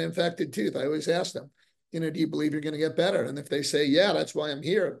take out an infected tooth, I always ask them, do you believe you're going to get better? And if they say, yeah, that's why I'm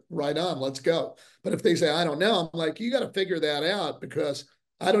here, right on, let's go. But if they say, I don't know, I'm like, you got to figure that out, because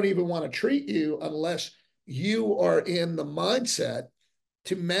I don't even want to treat you unless you are in the mindset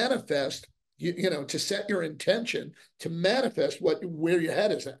to manifest, to set your intention to manifest where your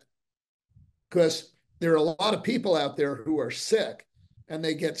head is at. Because there are a lot of people out there who are sick and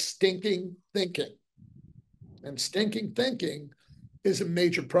they get stinking thinking. And stinking thinking is a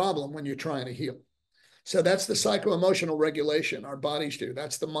major problem when you're trying to heal. So that's the psycho-emotional regulation our bodies do.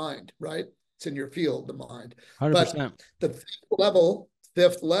 That's the mind, right? It's in your field, the mind. 100%. But the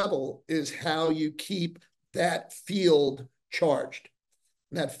fifth level is how you keep that field charged.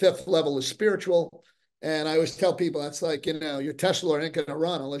 And that fifth level is spiritual. And I always tell people, that's like, your Tesla ain't going to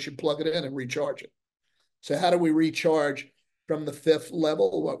run unless you plug it in and recharge it. So how do we recharge from the fifth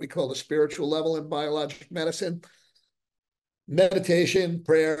level, what we call the spiritual level in biologic medicine? Meditation,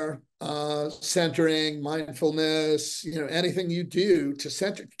 prayer, centering, mindfulness, anything you do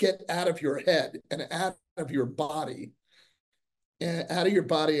to get out of your head and out of your body, and out of your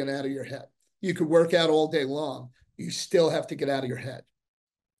body and out of your head. You could work out all day long. You still have to get out of your head.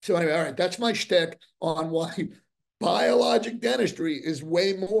 So anyway, all right, that's my shtick on why biologic dentistry is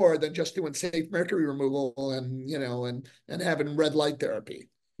way more than just doing safe mercury removal and having red light therapy.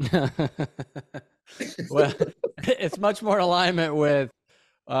 Well, it's much more alignment with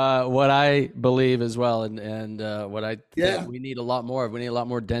what I believe as well, and what I think we need a lot more of. We need a lot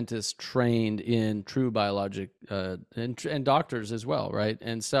more dentists trained in true biologic and doctors as well, right?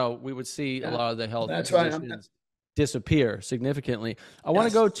 And so we would see a lot of the health conditions disappear significantly. I want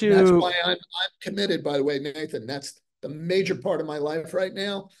to go to. That's why I'm committed, by the way, Nathan. That's the major part of my life right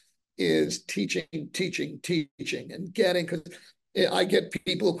now, is teaching, and getting, because I get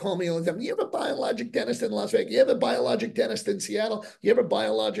people who call me all the time. You have a biologic dentist in Las Vegas. You have a biologic dentist in Seattle. You have a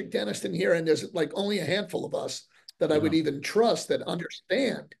biologic dentist in here. And there's like only a handful of us that I would even trust that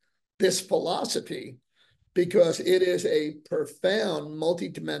understand this philosophy, because it is a profound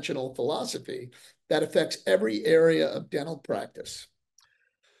multidimensional philosophy that affects every area of dental practice.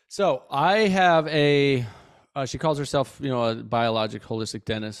 So I have she calls herself, a biologic holistic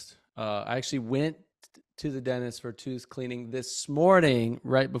dentist. I actually went to the dentist for tooth cleaning this morning,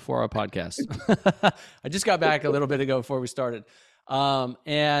 right before our podcast. I just got back a little bit ago before we started.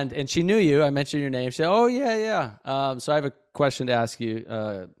 And she knew you. I mentioned your name. She said, "Oh yeah." So I have a question to ask you,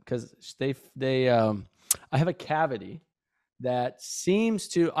 because I have a cavity that seems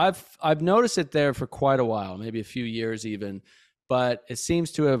to, I've noticed it there for quite a while, maybe a few years even, but it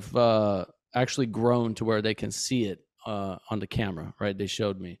seems to have actually grown to where they can see it on the camera, right? They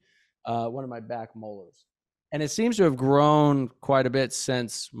showed me one of my back molars. And it seems to have grown quite a bit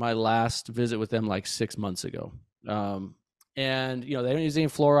since my last visit with them, like 6 months ago. And, they don't use any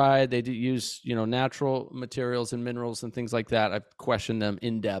fluoride. They do use, natural materials and minerals and things like that. I've questioned them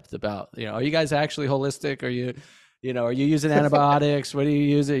in depth about, are you guys actually holistic? Are you using antibiotics? What do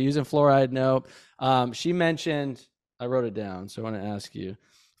you use? Are you using fluoride? No. She mentioned, I wrote it down, so I want to ask you.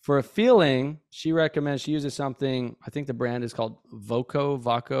 For a feeling, she uses something, I think the brand is called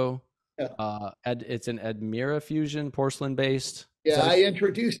Vaco. Yeah. It's an Admira Fusion, porcelain-based. Yeah, I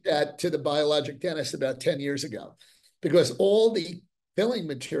introduced that to the biologic dentist about 10 years ago, because all the filling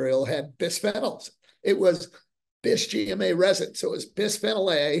material had bisphenols. It was bis-GMA resin. So it was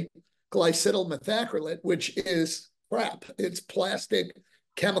bisphenol A, glycidyl methacrylate, which is crap. It's plastic,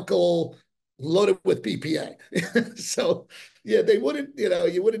 chemical, loaded with BPA. So yeah, they wouldn't,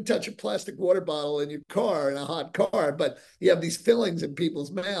 you wouldn't touch a plastic water bottle in your car, in a hot car, but you have these fillings in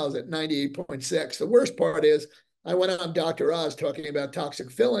people's mouths at 98.6. The worst part is I went on Dr. Oz talking about toxic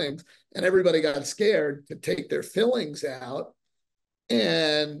fillings, and everybody got scared to take their fillings out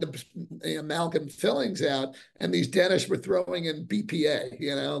and the amalgam fillings out. And these dentists were throwing in BPA.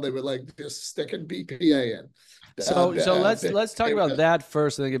 They were like just sticking BPA in. So let's talk about that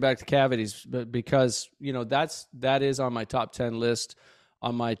first, and then get back to cavities, but because that is on my top 10 list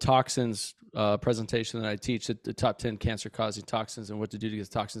on my toxins presentation that I teach, the top 10 cancer causing toxins and what to do to get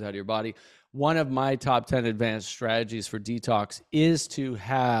the toxins out of your body. One of my top 10 advanced strategies for detox is to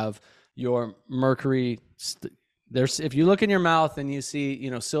have your mercury. If you look in your mouth and you see,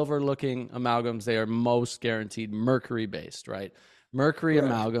 silver looking amalgams, they are most guaranteed mercury based, right? Mercury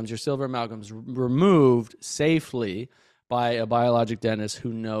amalgams, your silver amalgams removed safely by a biologic dentist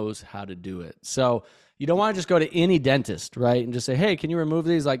who knows how to do it. So you don't want to just go to any dentist, right? And just say, hey, can you remove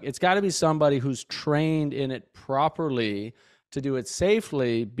these? Like, it's got to be somebody who's trained in it properly to do it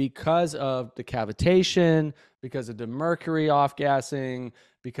safely because of the cavitation, because of the mercury off-gassing,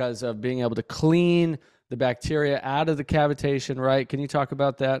 because of being able to clean the bacteria out of the cavitation, right? Can you talk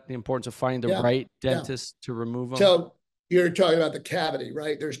about that? The importance of finding the right dentist to remove them? So you're talking about the cavity,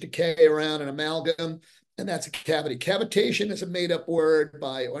 right? There's decay around an amalgam, and that's a cavity. Cavitation is a made-up word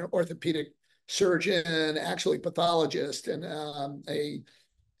by an orthopedic surgeon, actually pathologist, and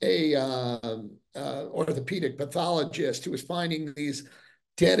orthopedic pathologist who was finding these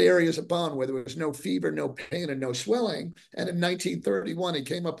dead areas of bone where there was no fever, no pain, and no swelling. And in 1931, he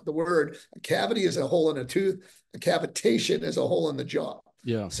came up with the word: a cavity is a hole in a tooth, a cavitation is a hole in the jaw.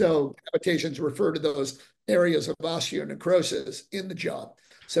 Yeah. So cavitations refer to those areas of osteonecrosis in the jaw.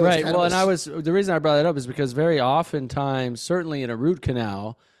 So right. Well, and the reason I brought that up is because very oftentimes, certainly in a root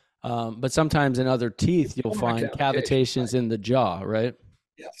canal, but sometimes in other teeth, you'll find cavitations in the jaw, right?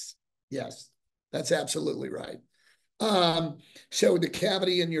 Yes, that's absolutely right. So the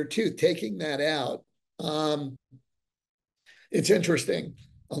cavity in your tooth, taking that out, it's interesting.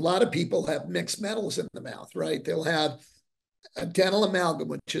 A lot of people have mixed metals in the mouth, right? They'll have a dental amalgam,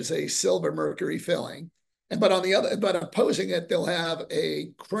 which is a silver mercury filling, but opposing it, they'll have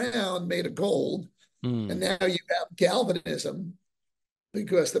a crown made of gold, and now you have galvanism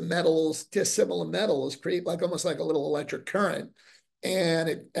because the metals, dissimilar metals, create almost like a little electric current, and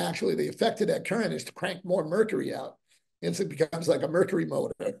the effect of that current is to crank more mercury out. And so it becomes like a mercury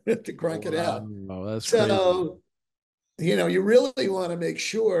motor to crank it out. Oh, that's so crazy. You really want to make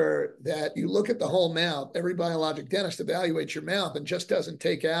sure that you look at the whole mouth. Every biologic dentist evaluates your mouth and just doesn't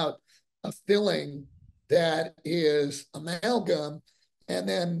take out a filling that is amalgam. And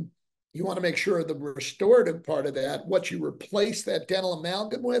then you want to make sure the restorative part of that, what you replace that dental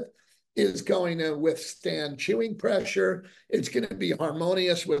amalgam with, is going to withstand chewing pressure. It's going to be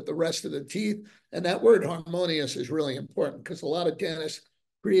harmonious with the rest of the teeth. And that word harmonious is really important because a lot of dentists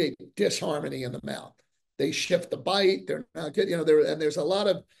create disharmony in the mouth. They shift the bite. They're not good. And there's a lot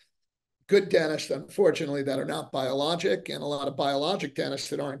of good dentists, unfortunately, that are not biologic, and a lot of biologic dentists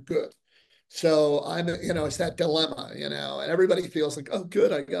that aren't good. So it's that dilemma, and everybody feels like, oh,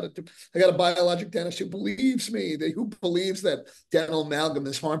 good, I got a biologic dentist who believes me, who believes that dental amalgam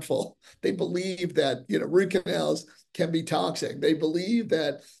is harmful. They believe that, root canals can be toxic. They believe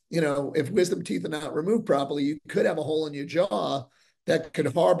that, if wisdom teeth are not removed properly, you could have a hole in your jaw that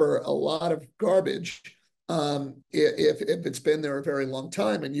could harbor a lot of garbage if it's been there a very long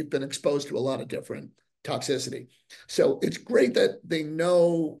time and you've been exposed to a lot of different toxicity. So it's great that they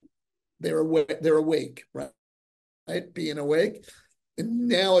know they're awake, right? Being awake. And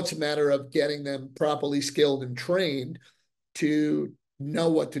now it's a matter of getting them properly skilled and trained to know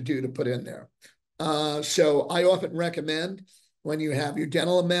what to do to put in there. So I often recommend, when you have your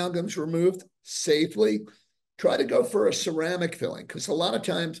dental amalgams removed safely, try to go for a ceramic filling, because a lot of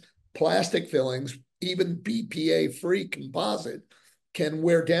times plastic fillings, even BPA-free composite, can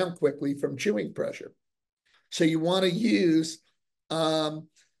wear down quickly from chewing pressure. So you want to use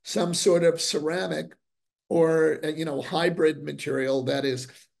some sort of ceramic or hybrid material that is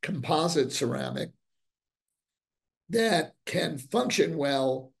composite ceramic that can function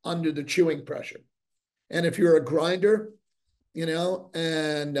well under the chewing pressure. And if you're a grinder,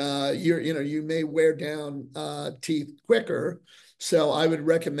 and you may wear down teeth quicker. So I would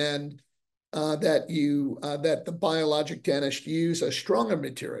recommend that the biologic dentist use a stronger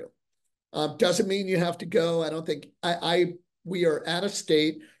material. Doesn't mean you have to go. I don't think we are at a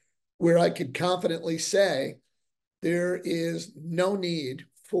state where I could confidently say there is no need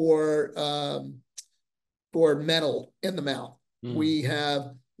for metal in the mouth. We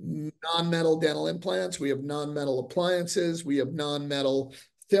have non-metal dental implants. We have non-metal appliances. We have non-metal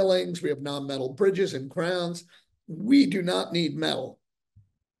fillings. We have non-metal bridges and crowns. We do not need metal.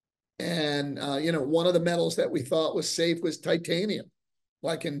 And, one of the metals that we thought was safe was titanium,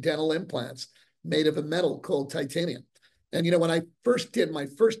 like in dental implants, made of a metal called titanium. And, when I first did my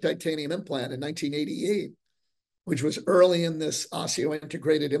first titanium implant in 1988, which was early in this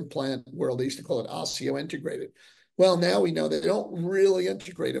osseointegrated implant world, they used to call it osseointegrated. Well, now we know they don't really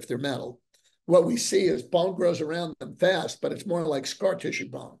integrate if they're metal. What we see is bone grows around them fast, but it's more like scar tissue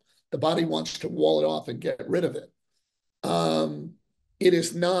bone. The body wants to wall it off and get rid of it. It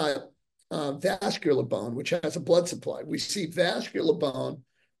is not vascular bone, which has a blood supply. We see vascular bone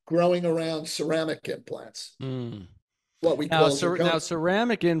growing around ceramic implants, what we call now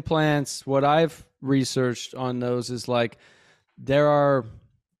ceramic implants. What I've researched on those is like there are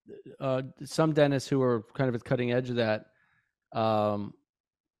some dentists who are kind of at the cutting edge of that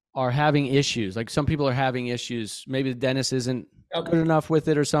are having issues. Like some people are having issues. Maybe the dentist isn't good enough with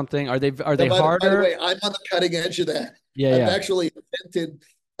it or something. Are they harder? By the way, I'm on the cutting edge of that. Yeah, I've actually invented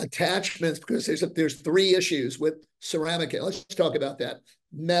attachments because there's three issues with ceramic. Let's talk about that.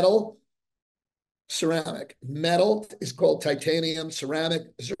 Metal, ceramic. Metal is called titanium,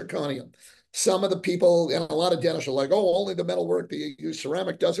 ceramic, zirconium. Some of the people, and a lot of dentists are like, oh, only the metal work, the use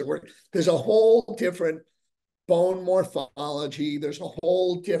ceramic doesn't work. There's a whole different bone morphology. There's a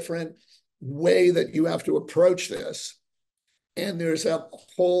whole different way that you have to approach this. And there's a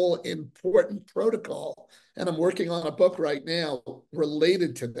whole important protocol. And I'm working on a book right now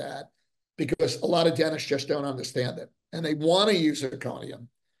related to that because a lot of dentists just don't understand it. And they want to use zirconium,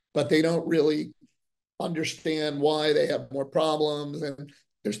 but they don't really understand why they have more problems. And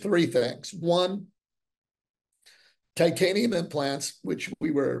there's three things. One, titanium implants, which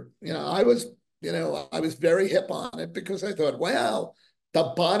we were, I was very hip on it because I thought, wow,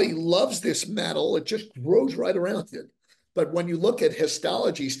 the body loves this metal. It just grows right around it. But when you look at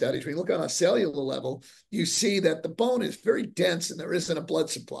histology studies, when you look on a cellular level, you see that the bone is very dense and there isn't a blood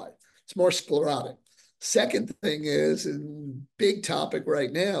supply. It's more sclerotic. Second thing is, and big topic right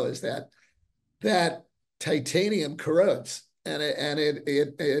now, is that titanium corrodes. And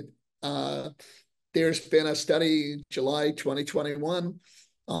there's been a study, July 2021,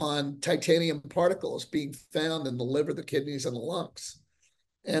 on titanium particles being found in the liver, the kidneys, and the lungs.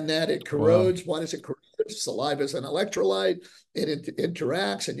 And that it corrodes. Wow. Why does it corrode? Saliva is an electrolyte. It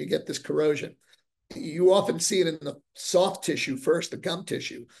interacts and you get this corrosion. You often see it in the soft tissue first, the gum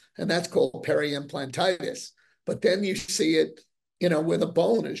tissue, and that's called peri-implantitis. But then you see it, where the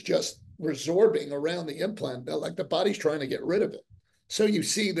bone is just resorbing around the implant, like the body's trying to get rid of it. So you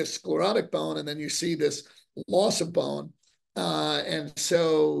see this sclerotic bone and then you see this loss of bone. And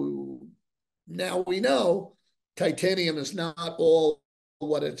so now we know titanium is not all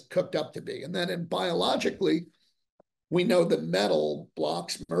what it's cooked up to be. And then biologically, we know that metal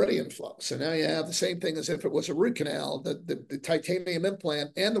blocks meridian flow. So now you have the same thing as if it was a root canal. The titanium implant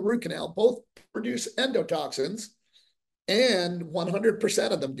and the root canal both produce endotoxins, and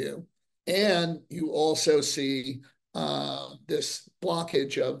 100% of them do. And you also see this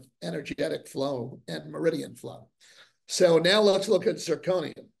blockage of energetic flow and meridian flow. So now let's look at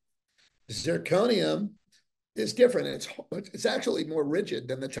zirconium. Zirconium is different. It's actually more rigid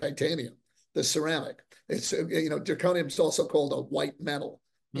than the titanium, the ceramic. It's zirconium is also called a white metal,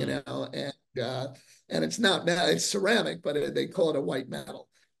 and it's not metal, it's ceramic, but they call it a white metal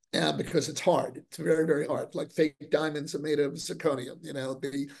because it's hard. It's very, very hard. Like fake diamonds are made of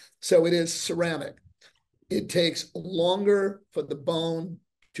zirconium. So it is ceramic. It takes longer for the bone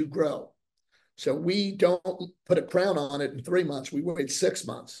to grow. So we don't put a crown on it in 3 months. We wait 6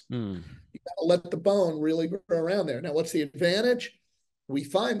 months. You got to let the bone really grow around there. Now, what's the advantage? We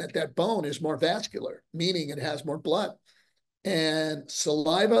find that bone is more vascular, meaning it has more blood. And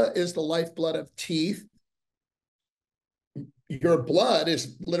saliva is the lifeblood of teeth. Your blood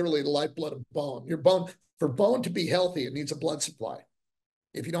is literally the lifeblood of bone. For bone to be healthy, it needs a blood supply.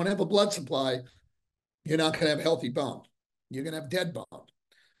 If you don't have a blood supply, you're not going to have healthy bone. You're going to have dead bone.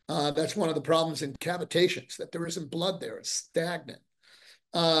 That's one of the problems in cavitations, that there isn't blood there. It's stagnant.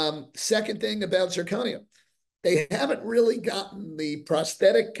 Second thing about zirconium, they haven't really gotten the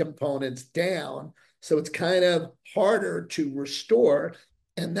prosthetic components down, so it's kind of harder to restore.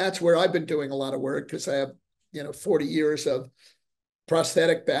 And that's where I've been doing a lot of work because I have 40 years of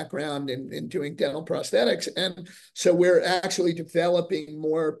prosthetic background in doing dental prosthetics. And so we're actually developing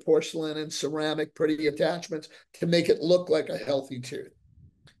more porcelain and ceramic pretty attachments to make it look like a healthy tooth.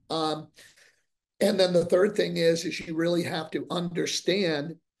 And then the third thing is you really have to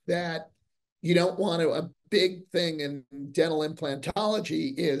understand that you don't want to, a big thing in dental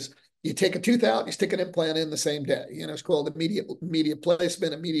implantology is you take a tooth out, you stick an implant in the same day. It's called immediate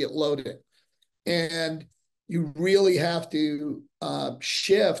placement, immediate loading. And you really have to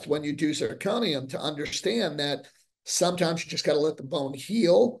shift when you do zirconium to understand that sometimes you just got to let the bone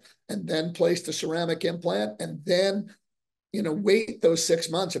heal and then place the ceramic implant, and then wait those 6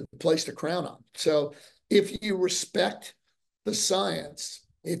 months and place the crown on. So if you respect the science,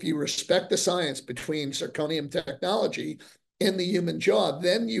 between zirconium technology in the human jaw,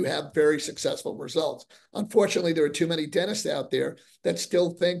 then you have very successful results. Unfortunately, there are too many dentists out there that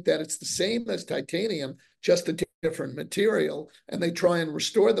still think that it's the same as titanium, just a different material, and they try and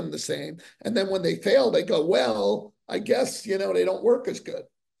restore them the same. And then when they fail, they go, well, I guess, they don't work as good.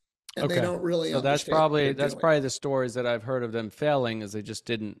 And they don't really understand. That's probably the stories that I've heard of them failing, is they just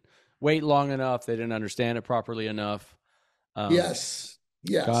didn't wait long enough. They didn't understand it properly enough. Yes.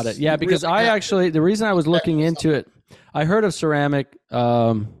 Got it. Yeah, because really the reason I was looking into it, I heard of ceramic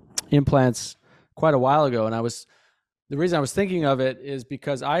implants quite a while ago, and the reason I was thinking of it is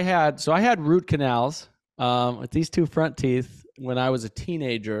because I had root canals with these two front teeth when I was a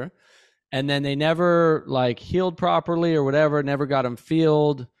teenager, and then they never healed properly or whatever, never got them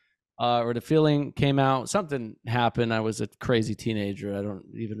filled. Or the feeling came out, something happened. I was a crazy teenager. I don't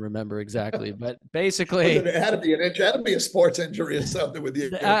even remember exactly, but basically it had to be a sports injury or something with you.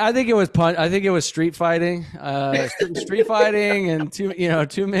 I think it was I think it was street fighting, street fighting, and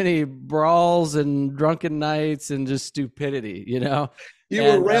too many brawls and drunken nights and just stupidity. You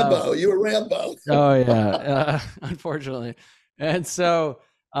were Rambo. You were Rambo. Oh yeah, unfortunately, and so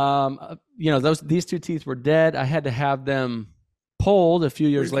these two teeth were dead. I had to have them pulled a few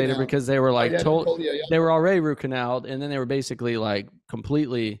years later because they were they were already root canaled, and then they were basically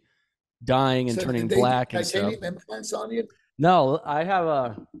completely dying and turning black and stuff. Implants on you? No, I have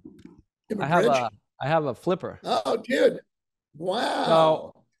a flipper. Oh, dude! Wow.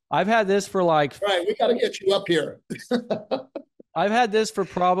 So I've had this for right. We got to get you up here. I've had this for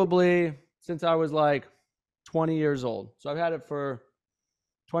probably since I was 20 years old. So I've had it for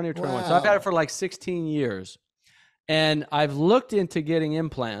 20 or 21. Wow. So I've had it for 16 years. And I've looked into getting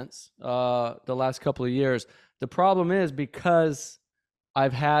implants the last couple of years. The problem is because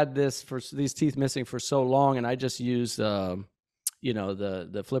I've had these teeth missing for so long, and I just use the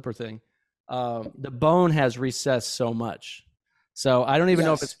flipper thing. The bone has recessed so much, so I don't even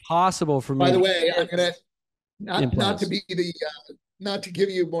know if it's possible for me. By the way, I'm gonna not to give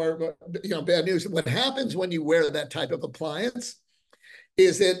you more bad news. What happens when you wear that type of appliance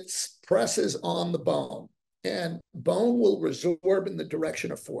is it presses on the bone. And bone will resorb in the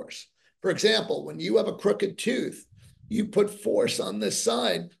direction of force. For example, when you have a crooked tooth, you put force on this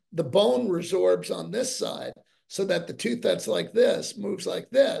side, the bone resorbs on this side so that the tooth that's like this moves like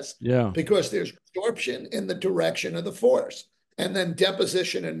this. Yeah. Because there's absorption in the direction of the force and then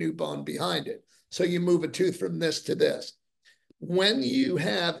deposition of new bone behind it. So you move a tooth from this to this. When you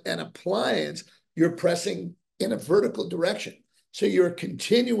have an appliance, you're pressing in a vertical direction. So you're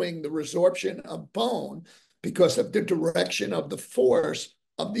continuing the resorption of bone because of the direction of the force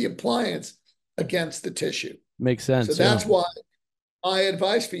of the appliance against the tissue. Makes sense. So that's why my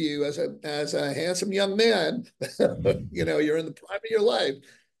advice for you as a handsome young man, you're in the prime of your life,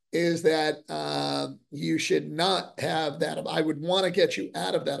 is that you should not have that. I would want to get you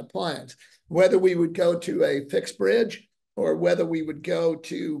out of that appliance, whether we would go to a fixed bridge or whether we would go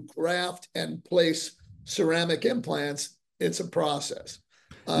to graft and place ceramic implants. It's a process.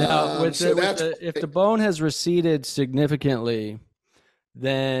 Now, if the bone has receded significantly,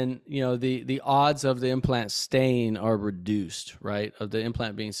 then the odds of the implant staying are reduced, right? Of the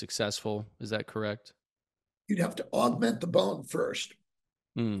implant being successful. Is that correct? You'd have to augment the bone first.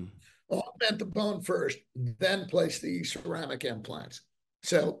 Augment the bone first, then place the ceramic implants.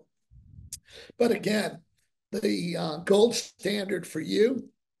 So, but again, the gold standard for you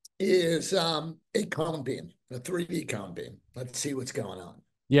is a cone beam, a 3D cone beam. Let's see what's going on.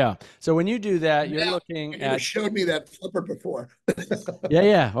 Yeah. So when you do that, you're looking at. You showed me that flipper before.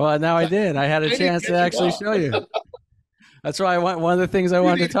 Yeah. Well, now I did. I had a chance to actually show you. That's why one of the things I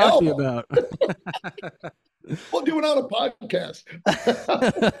wanted to talk to you about. We'll do it on a podcast.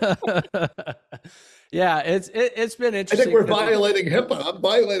 Yeah, it's been interesting. I think we're violating HIPAA. I'm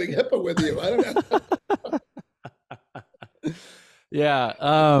violating HIPAA with you. I don't know. Yeah.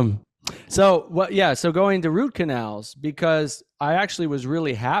 So going to root canals, because I actually was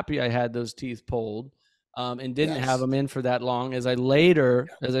really happy I had those teeth pulled and didn't have them in for that long. As I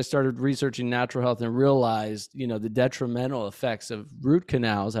started researching natural health and realized, the detrimental effects of root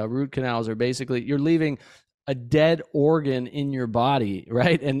canals, how root canals are basically, you're leaving a dead organ in your body,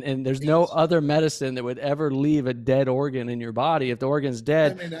 right? And there's no other medicine that would ever leave a dead organ in your body. If the organ's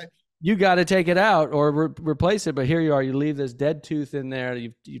dead, you got to take it out or replace it. But here you are, you leave this dead tooth in there.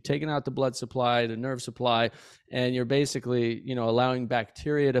 You've taken out the blood supply, the nerve supply, and you're basically, allowing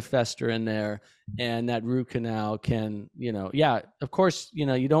bacteria to fester in there. And that root canal can, of course, you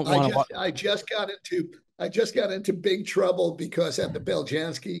don't want to. I just got into big trouble because at the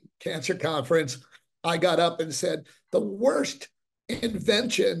Beljanski Cancer Conference, I got up and said the worst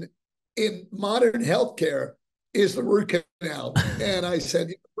invention in modern healthcare is the root canal. And I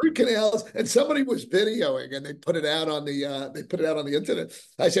said root canals, and somebody was videoing, and they put it out on the internet.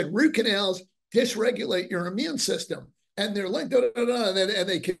 I said root canals dysregulate your immune system, and they're linked, and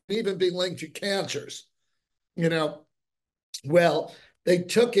they can even be linked to cancers. Well, they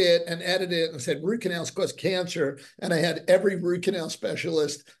took it and edited it and said root canals cause cancer, and I had every root canal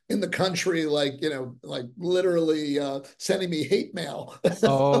specialist in the country, like literally sending me hate mail.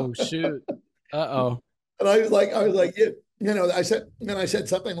 Oh shoot! Uh-oh. And I was like, yeah, I said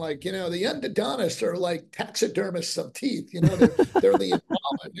something like, the endodontists are like taxidermists of teeth. They're the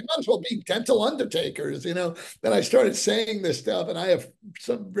involvement. You might as well be dental undertakers. Then I started saying this stuff, and I have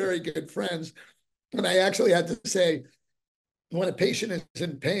some very good friends, and I actually had to say, when a patient is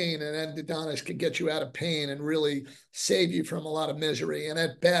in pain, an endodontist can get you out of pain and really save you from a lot of misery. And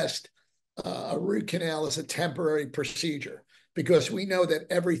at best, a root canal is a temporary procedure, because we know that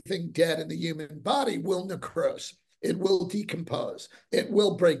everything dead in the human body will necrose. It will decompose. It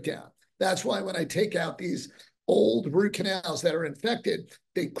will break down. That's why when I take out these old root canals that are infected,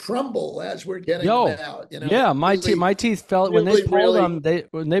 they crumble as we're getting them out. Yeah, my teeth fell when they pulled them.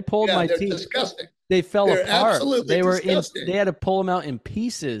 When they pulled my teeth, disgusting. They fell They're apart. Absolutely they were disgusting. They had to pull them out in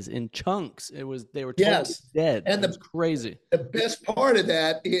pieces, in chunks. They were totally dead. And it's crazy. The best part of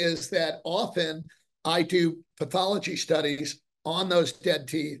that is that often I do pathology studies on those dead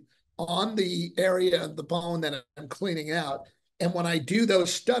teeth, on the area of the bone that I'm cleaning out. And when I do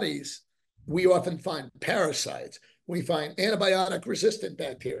those studies, we often find parasites. We find antibiotic resistant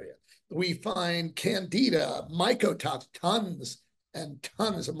bacteria. We find candida, mycotoxins, tons and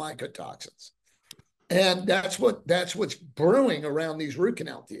tons of mycotoxins. And that's what's brewing around these root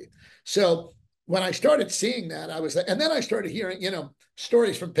canal teeth. So when I started seeing that, I was like, and then I started hearing,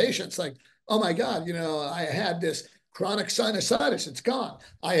 stories from patients like, oh my God, I had this chronic sinusitis, it's gone.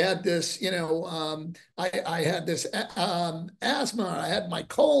 I had this, I had this asthma, I had my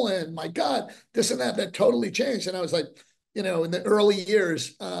colon, my gut, this and that totally changed. And I was like, in the early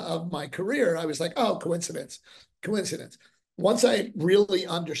years of my career, I was like, oh, coincidence. Once I really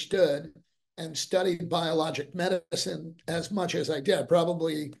understood and studied biologic medicine as much as I did, I'm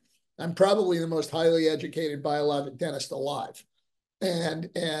probably the most highly educated biologic dentist alive.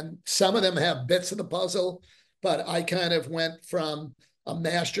 And some of them have bits of the puzzle, but I kind of went from a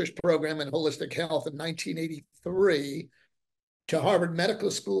master's program in holistic health in 1983 to Harvard Medical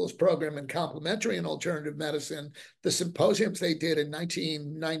School's program in complementary and alternative medicine, the symposiums they did in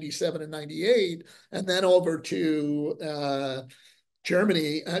 1997 and 98, and then over to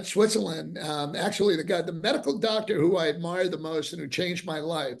Germany and Switzerland. Actually, the medical doctor who I admire the most and who changed my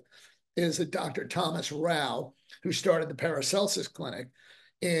life is a Dr. Thomas Rau, who started the Paracelsus Clinic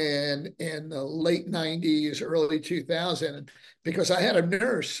in the late 90s, early 2000, because I had a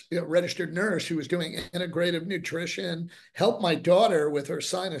nurse, registered nurse, who was doing integrative nutrition, helped my daughter with her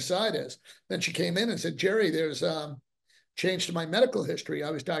sinusitis. Then she came in and said, Gerry, there's change to my medical history.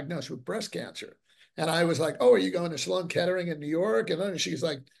 I was diagnosed with breast cancer. And I was like, oh, are you going to Sloan Kettering in New York? And then she's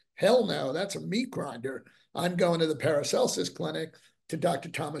like, hell no, that's a meat grinder. I'm going to the Paracelsus Clinic to Dr.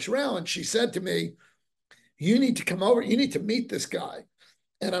 Thomas Rau. And she said to me, you need to come over. You need to meet this guy.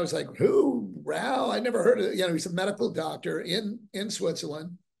 And I was like, who? Rau? I never heard of it. He's a medical doctor in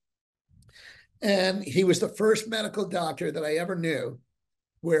Switzerland. And he was the first medical doctor that I ever knew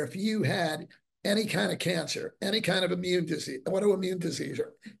where if you had any kind of cancer, any kind of immune disease, autoimmune disease,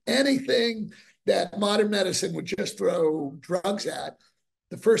 or anything that modern medicine would just throw drugs at,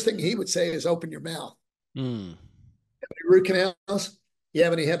 the first thing he would say is open your mouth. Mm. Root canals? You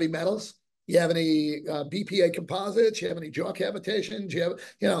have any heavy metals? You have any BPA composites? You have any jaw cavitations?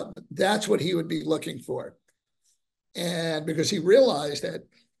 That's what he would be looking for. And because he realized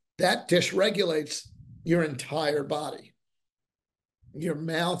that dysregulates your entire body, your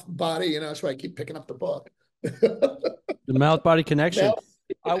mouth, body, that's why I keep picking up the book. The mouth-body connection.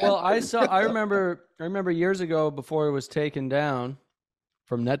 I remember years ago, before it was taken down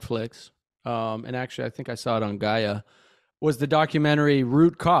from Netflix, and actually I think I saw it on Gaia, was the documentary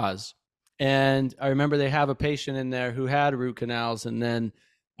Root Cause. And I remember they have a patient in there who had root canals, and then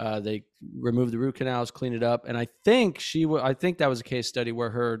they removed the root canals, cleaned it up. And I think that was a case study where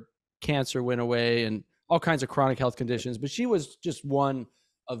her cancer went away and all kinds of chronic health conditions, but she was just one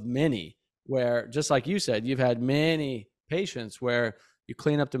of many where, just like you said, you've had many patients where you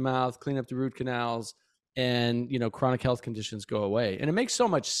clean up the mouth, clean up the root canals, and chronic health conditions go away. And it makes so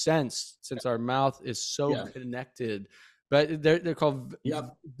much sense since our mouth is so connected. But they're called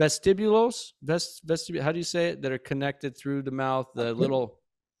vestibulos. How do you say it? That are connected through the mouth. The little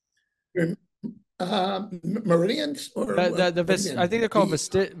meridians, or I think they're called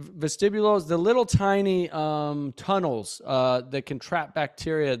vestibulos. The little tiny tunnels that can trap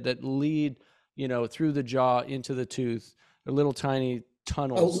bacteria that lead through the jaw into the tooth. The little tiny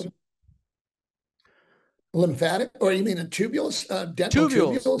tunnels. Lymphatic, or you mean the tubules? Dental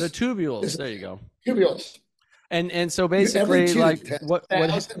tubules. The tubules. There you go. Tubules. And so basically, like what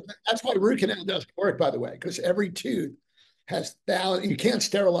that's why root canal doesn't work, by the way, because every tooth has thousands. You can't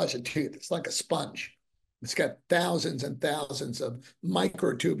sterilize a tooth. It's like a sponge. It's got thousands and thousands of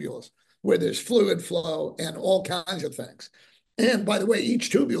microtubules where there's fluid flow and all kinds of things. And by the way,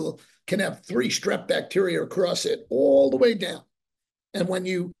 each tubule can have 3 strep bacteria across it all the way down. And when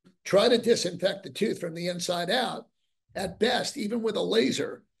you try to disinfect the tooth from the inside out, at best, even with a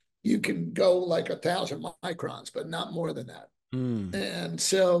laser, you can go like 1,000 microns, but not more than that. And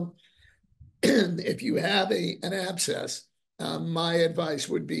so if you have an abscess, my advice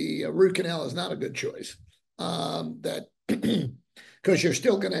would be a root canal is not a good choice. That because you're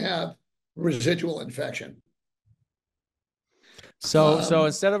still going to have residual infection. So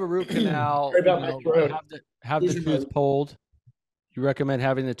instead of a root canal, have the tooth pulled. You recommend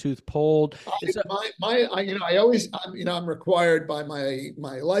having the tooth pulled? I'm required by my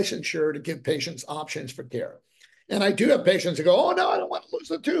licensure to give patients options for care. And I do have patients who go, oh, no, I don't want to lose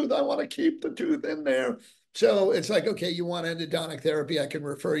the tooth. I want to keep the tooth in there. So it's like, okay, you want endodontic therapy, I can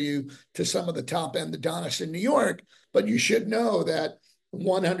refer you to some of the top endodontists in New York, but you should know that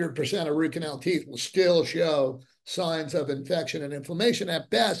 100% of root canal teeth will still show signs of infection and inflammation. At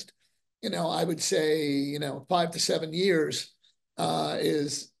best, I would say, 5 to 7 years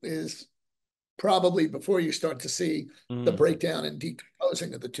is probably before you start to see the breakdown and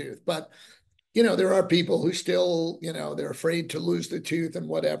decomposing of the tooth. But there are people who still, they're afraid to lose the tooth and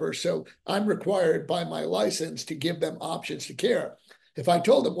whatever. So I'm required by my license to give them options to care. If I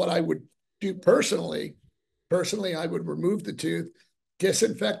told them what I would do personally, I would remove the tooth,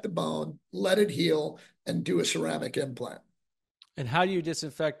 disinfect the bone, let it heal, and do a ceramic implant. And how do you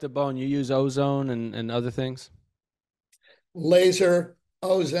disinfect the bone? You use ozone and other things? Laser,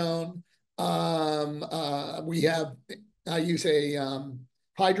 ozone. I use a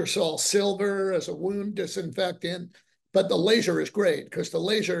hydrosol silver as a wound disinfectant, but the laser is great because the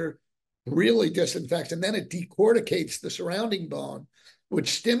laser really disinfects, and then it decorticates the surrounding bone, which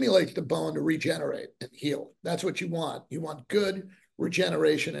stimulates the bone to regenerate and heal. That's what you want. You want good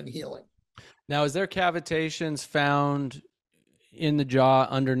regeneration and healing. Now, is there cavitations found in the jaw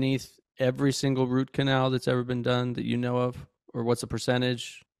underneath every single root canal that's ever been done that you know of? Or what's the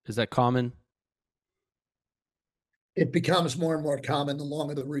percentage? Is that common? It becomes more and more common the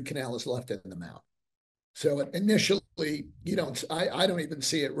longer the root canal is left in the mouth. So initially, I don't even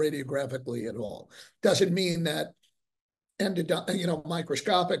see it radiographically at all. Doesn't mean that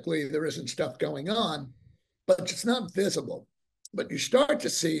microscopically there isn't stuff going on, but it's not visible. But you start to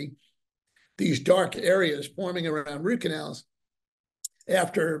see these dark areas forming around root canals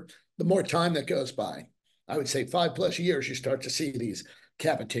after the more time that goes by. I would say 5+ years, you start to see these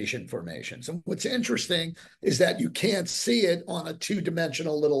cavitation formations. And what's interesting is that you can't see it on a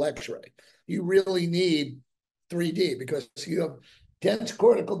 2-dimensional little X-ray. You really need 3D because you have dense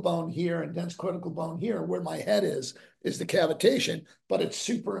cortical bone here and dense cortical bone here. Where my head is the cavitation, but it's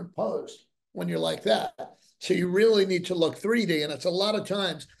superimposed when you're like that. So you really need to look 3D. And it's a lot of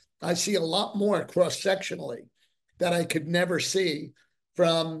times I see a lot more cross-sectionally that I could never see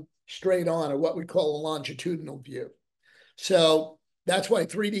from straight on, or what we call a longitudinal view. So that's why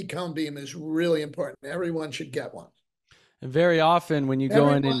 3D cone beam is really important. Everyone should get one. And very often when you go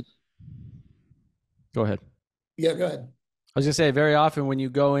in and go ahead. Yeah, go ahead. I was going to say, very often when you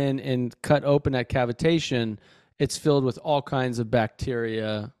go in and cut open that cavitation, it's filled with all kinds of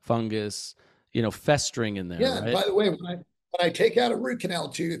bacteria, fungus, festering in there. Yeah. Right? And by the way, when I take out a root canal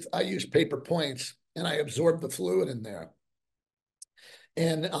tooth, I use paper points and I absorb the fluid in there.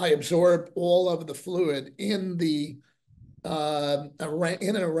 And I absorb all of the fluid in and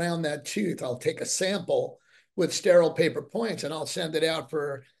around that tooth. I'll take a sample with sterile paper points and I'll send it out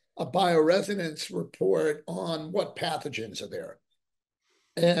for a bioresonance report on what pathogens are there.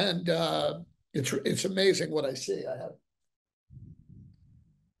 And it's amazing what I see.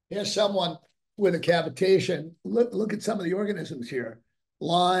 Here's someone with a cavitation. Look at some of the organisms here: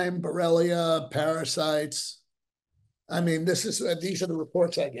 Lyme, Borrelia, parasites. I mean, these are the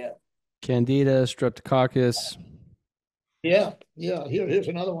reports I get. Candida, streptococcus. Yeah. Here's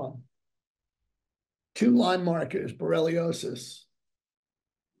another one. 2 Lyme markers, borreliosis.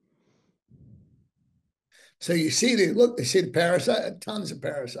 So you see the parasite, tons of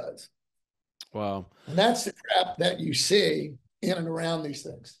parasites. Wow. And that's the crap that you see in and around these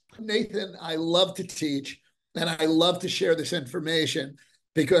things. Nathan, I love to teach and I love to share this information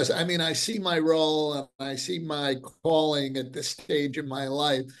because I see my role and I see my calling at this stage in my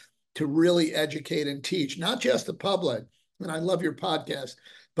life to really educate and teach, not just the public. And I love your podcast,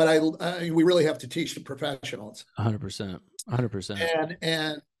 but we really have to teach the professionals. 100%. 100%.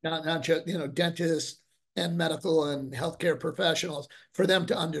 And not just, dentists and medical and healthcare professionals for them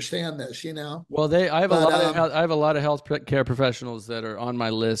to understand this, Well, I have a lot of healthcare professionals that are on my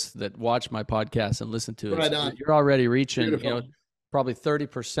list that watch my podcast and listen to it. Right So on. you're already reaching, Beautiful. probably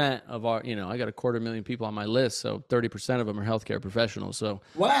 30% of our, I got 250,000 people on my list. So 30% of them are healthcare professionals. So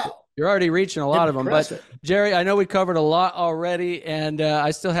wow. You're already reaching a lot Impressive. of them. But Gerry, I know we covered a lot already, and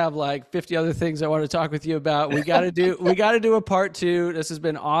I still have like 50 other things I want to talk with you about. We got to do a part 2. This has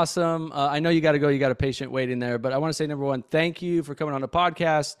been awesome. I know you got to go. You got a patient waiting there, but I want to say, number 1, thank you for coming on the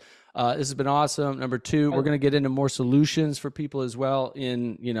podcast. This has been awesome. Number 2, we're going to get into more solutions for people as well.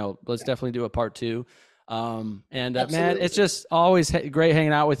 Let's definitely do a part 2. Man, it's just always great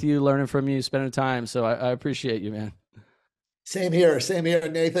hanging out with you, learning from you, spending time. So I appreciate you, man. Same here,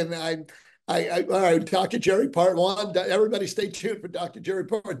 Nathan. All right, Dr. Gerry part 1. Everybody stay tuned for Dr. Gerry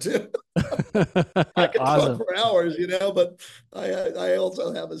part 2. I could talk for hours, but I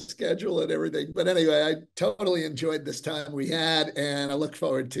also have a schedule and everything. But anyway, I totally enjoyed this time we had, and I look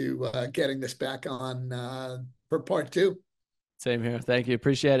forward to getting this back on for part 2. Same here. Thank you.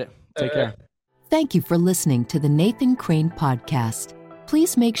 Appreciate it. Take care. Thank you for listening to the Nathan Crane Podcast.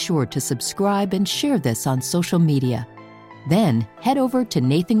 Please make sure to subscribe and share this on social media. Then head over to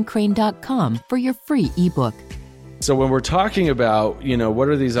nathancrane.com for your free ebook. So when we're talking about, what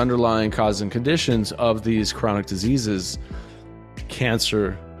are these underlying causes and conditions of these chronic diseases,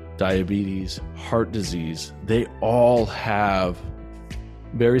 cancer, diabetes, heart disease, they all have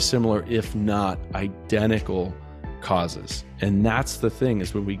very similar, if not identical, causes. And that's the thing,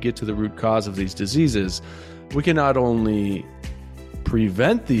 is when we get to the root cause of these diseases, we can not only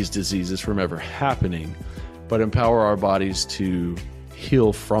prevent these diseases from ever happening, but empower our bodies to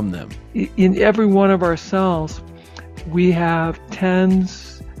heal from them. In every one of our cells, we have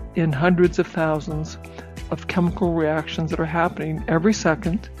tens and hundreds of thousands of chemical reactions that are happening every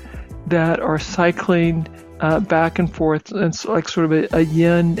second that are cycling back and forth. And it's like sort of a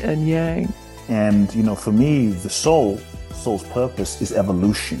yin and yang. And, for me, the soul's purpose is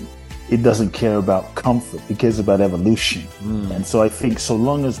evolution. It doesn't care about comfort. It cares about evolution. And so I think so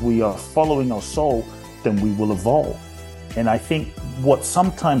long as we are following our soul, then we will evolve. And I think what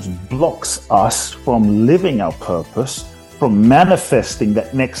sometimes blocks us from living our purpose, from manifesting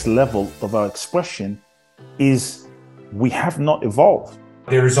that next level of our expression, is we have not evolved.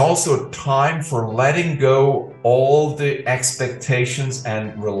 There is also time for letting go all the expectations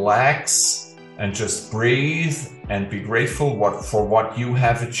and relax and just breathe and be grateful for what you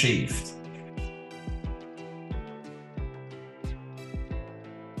have achieved.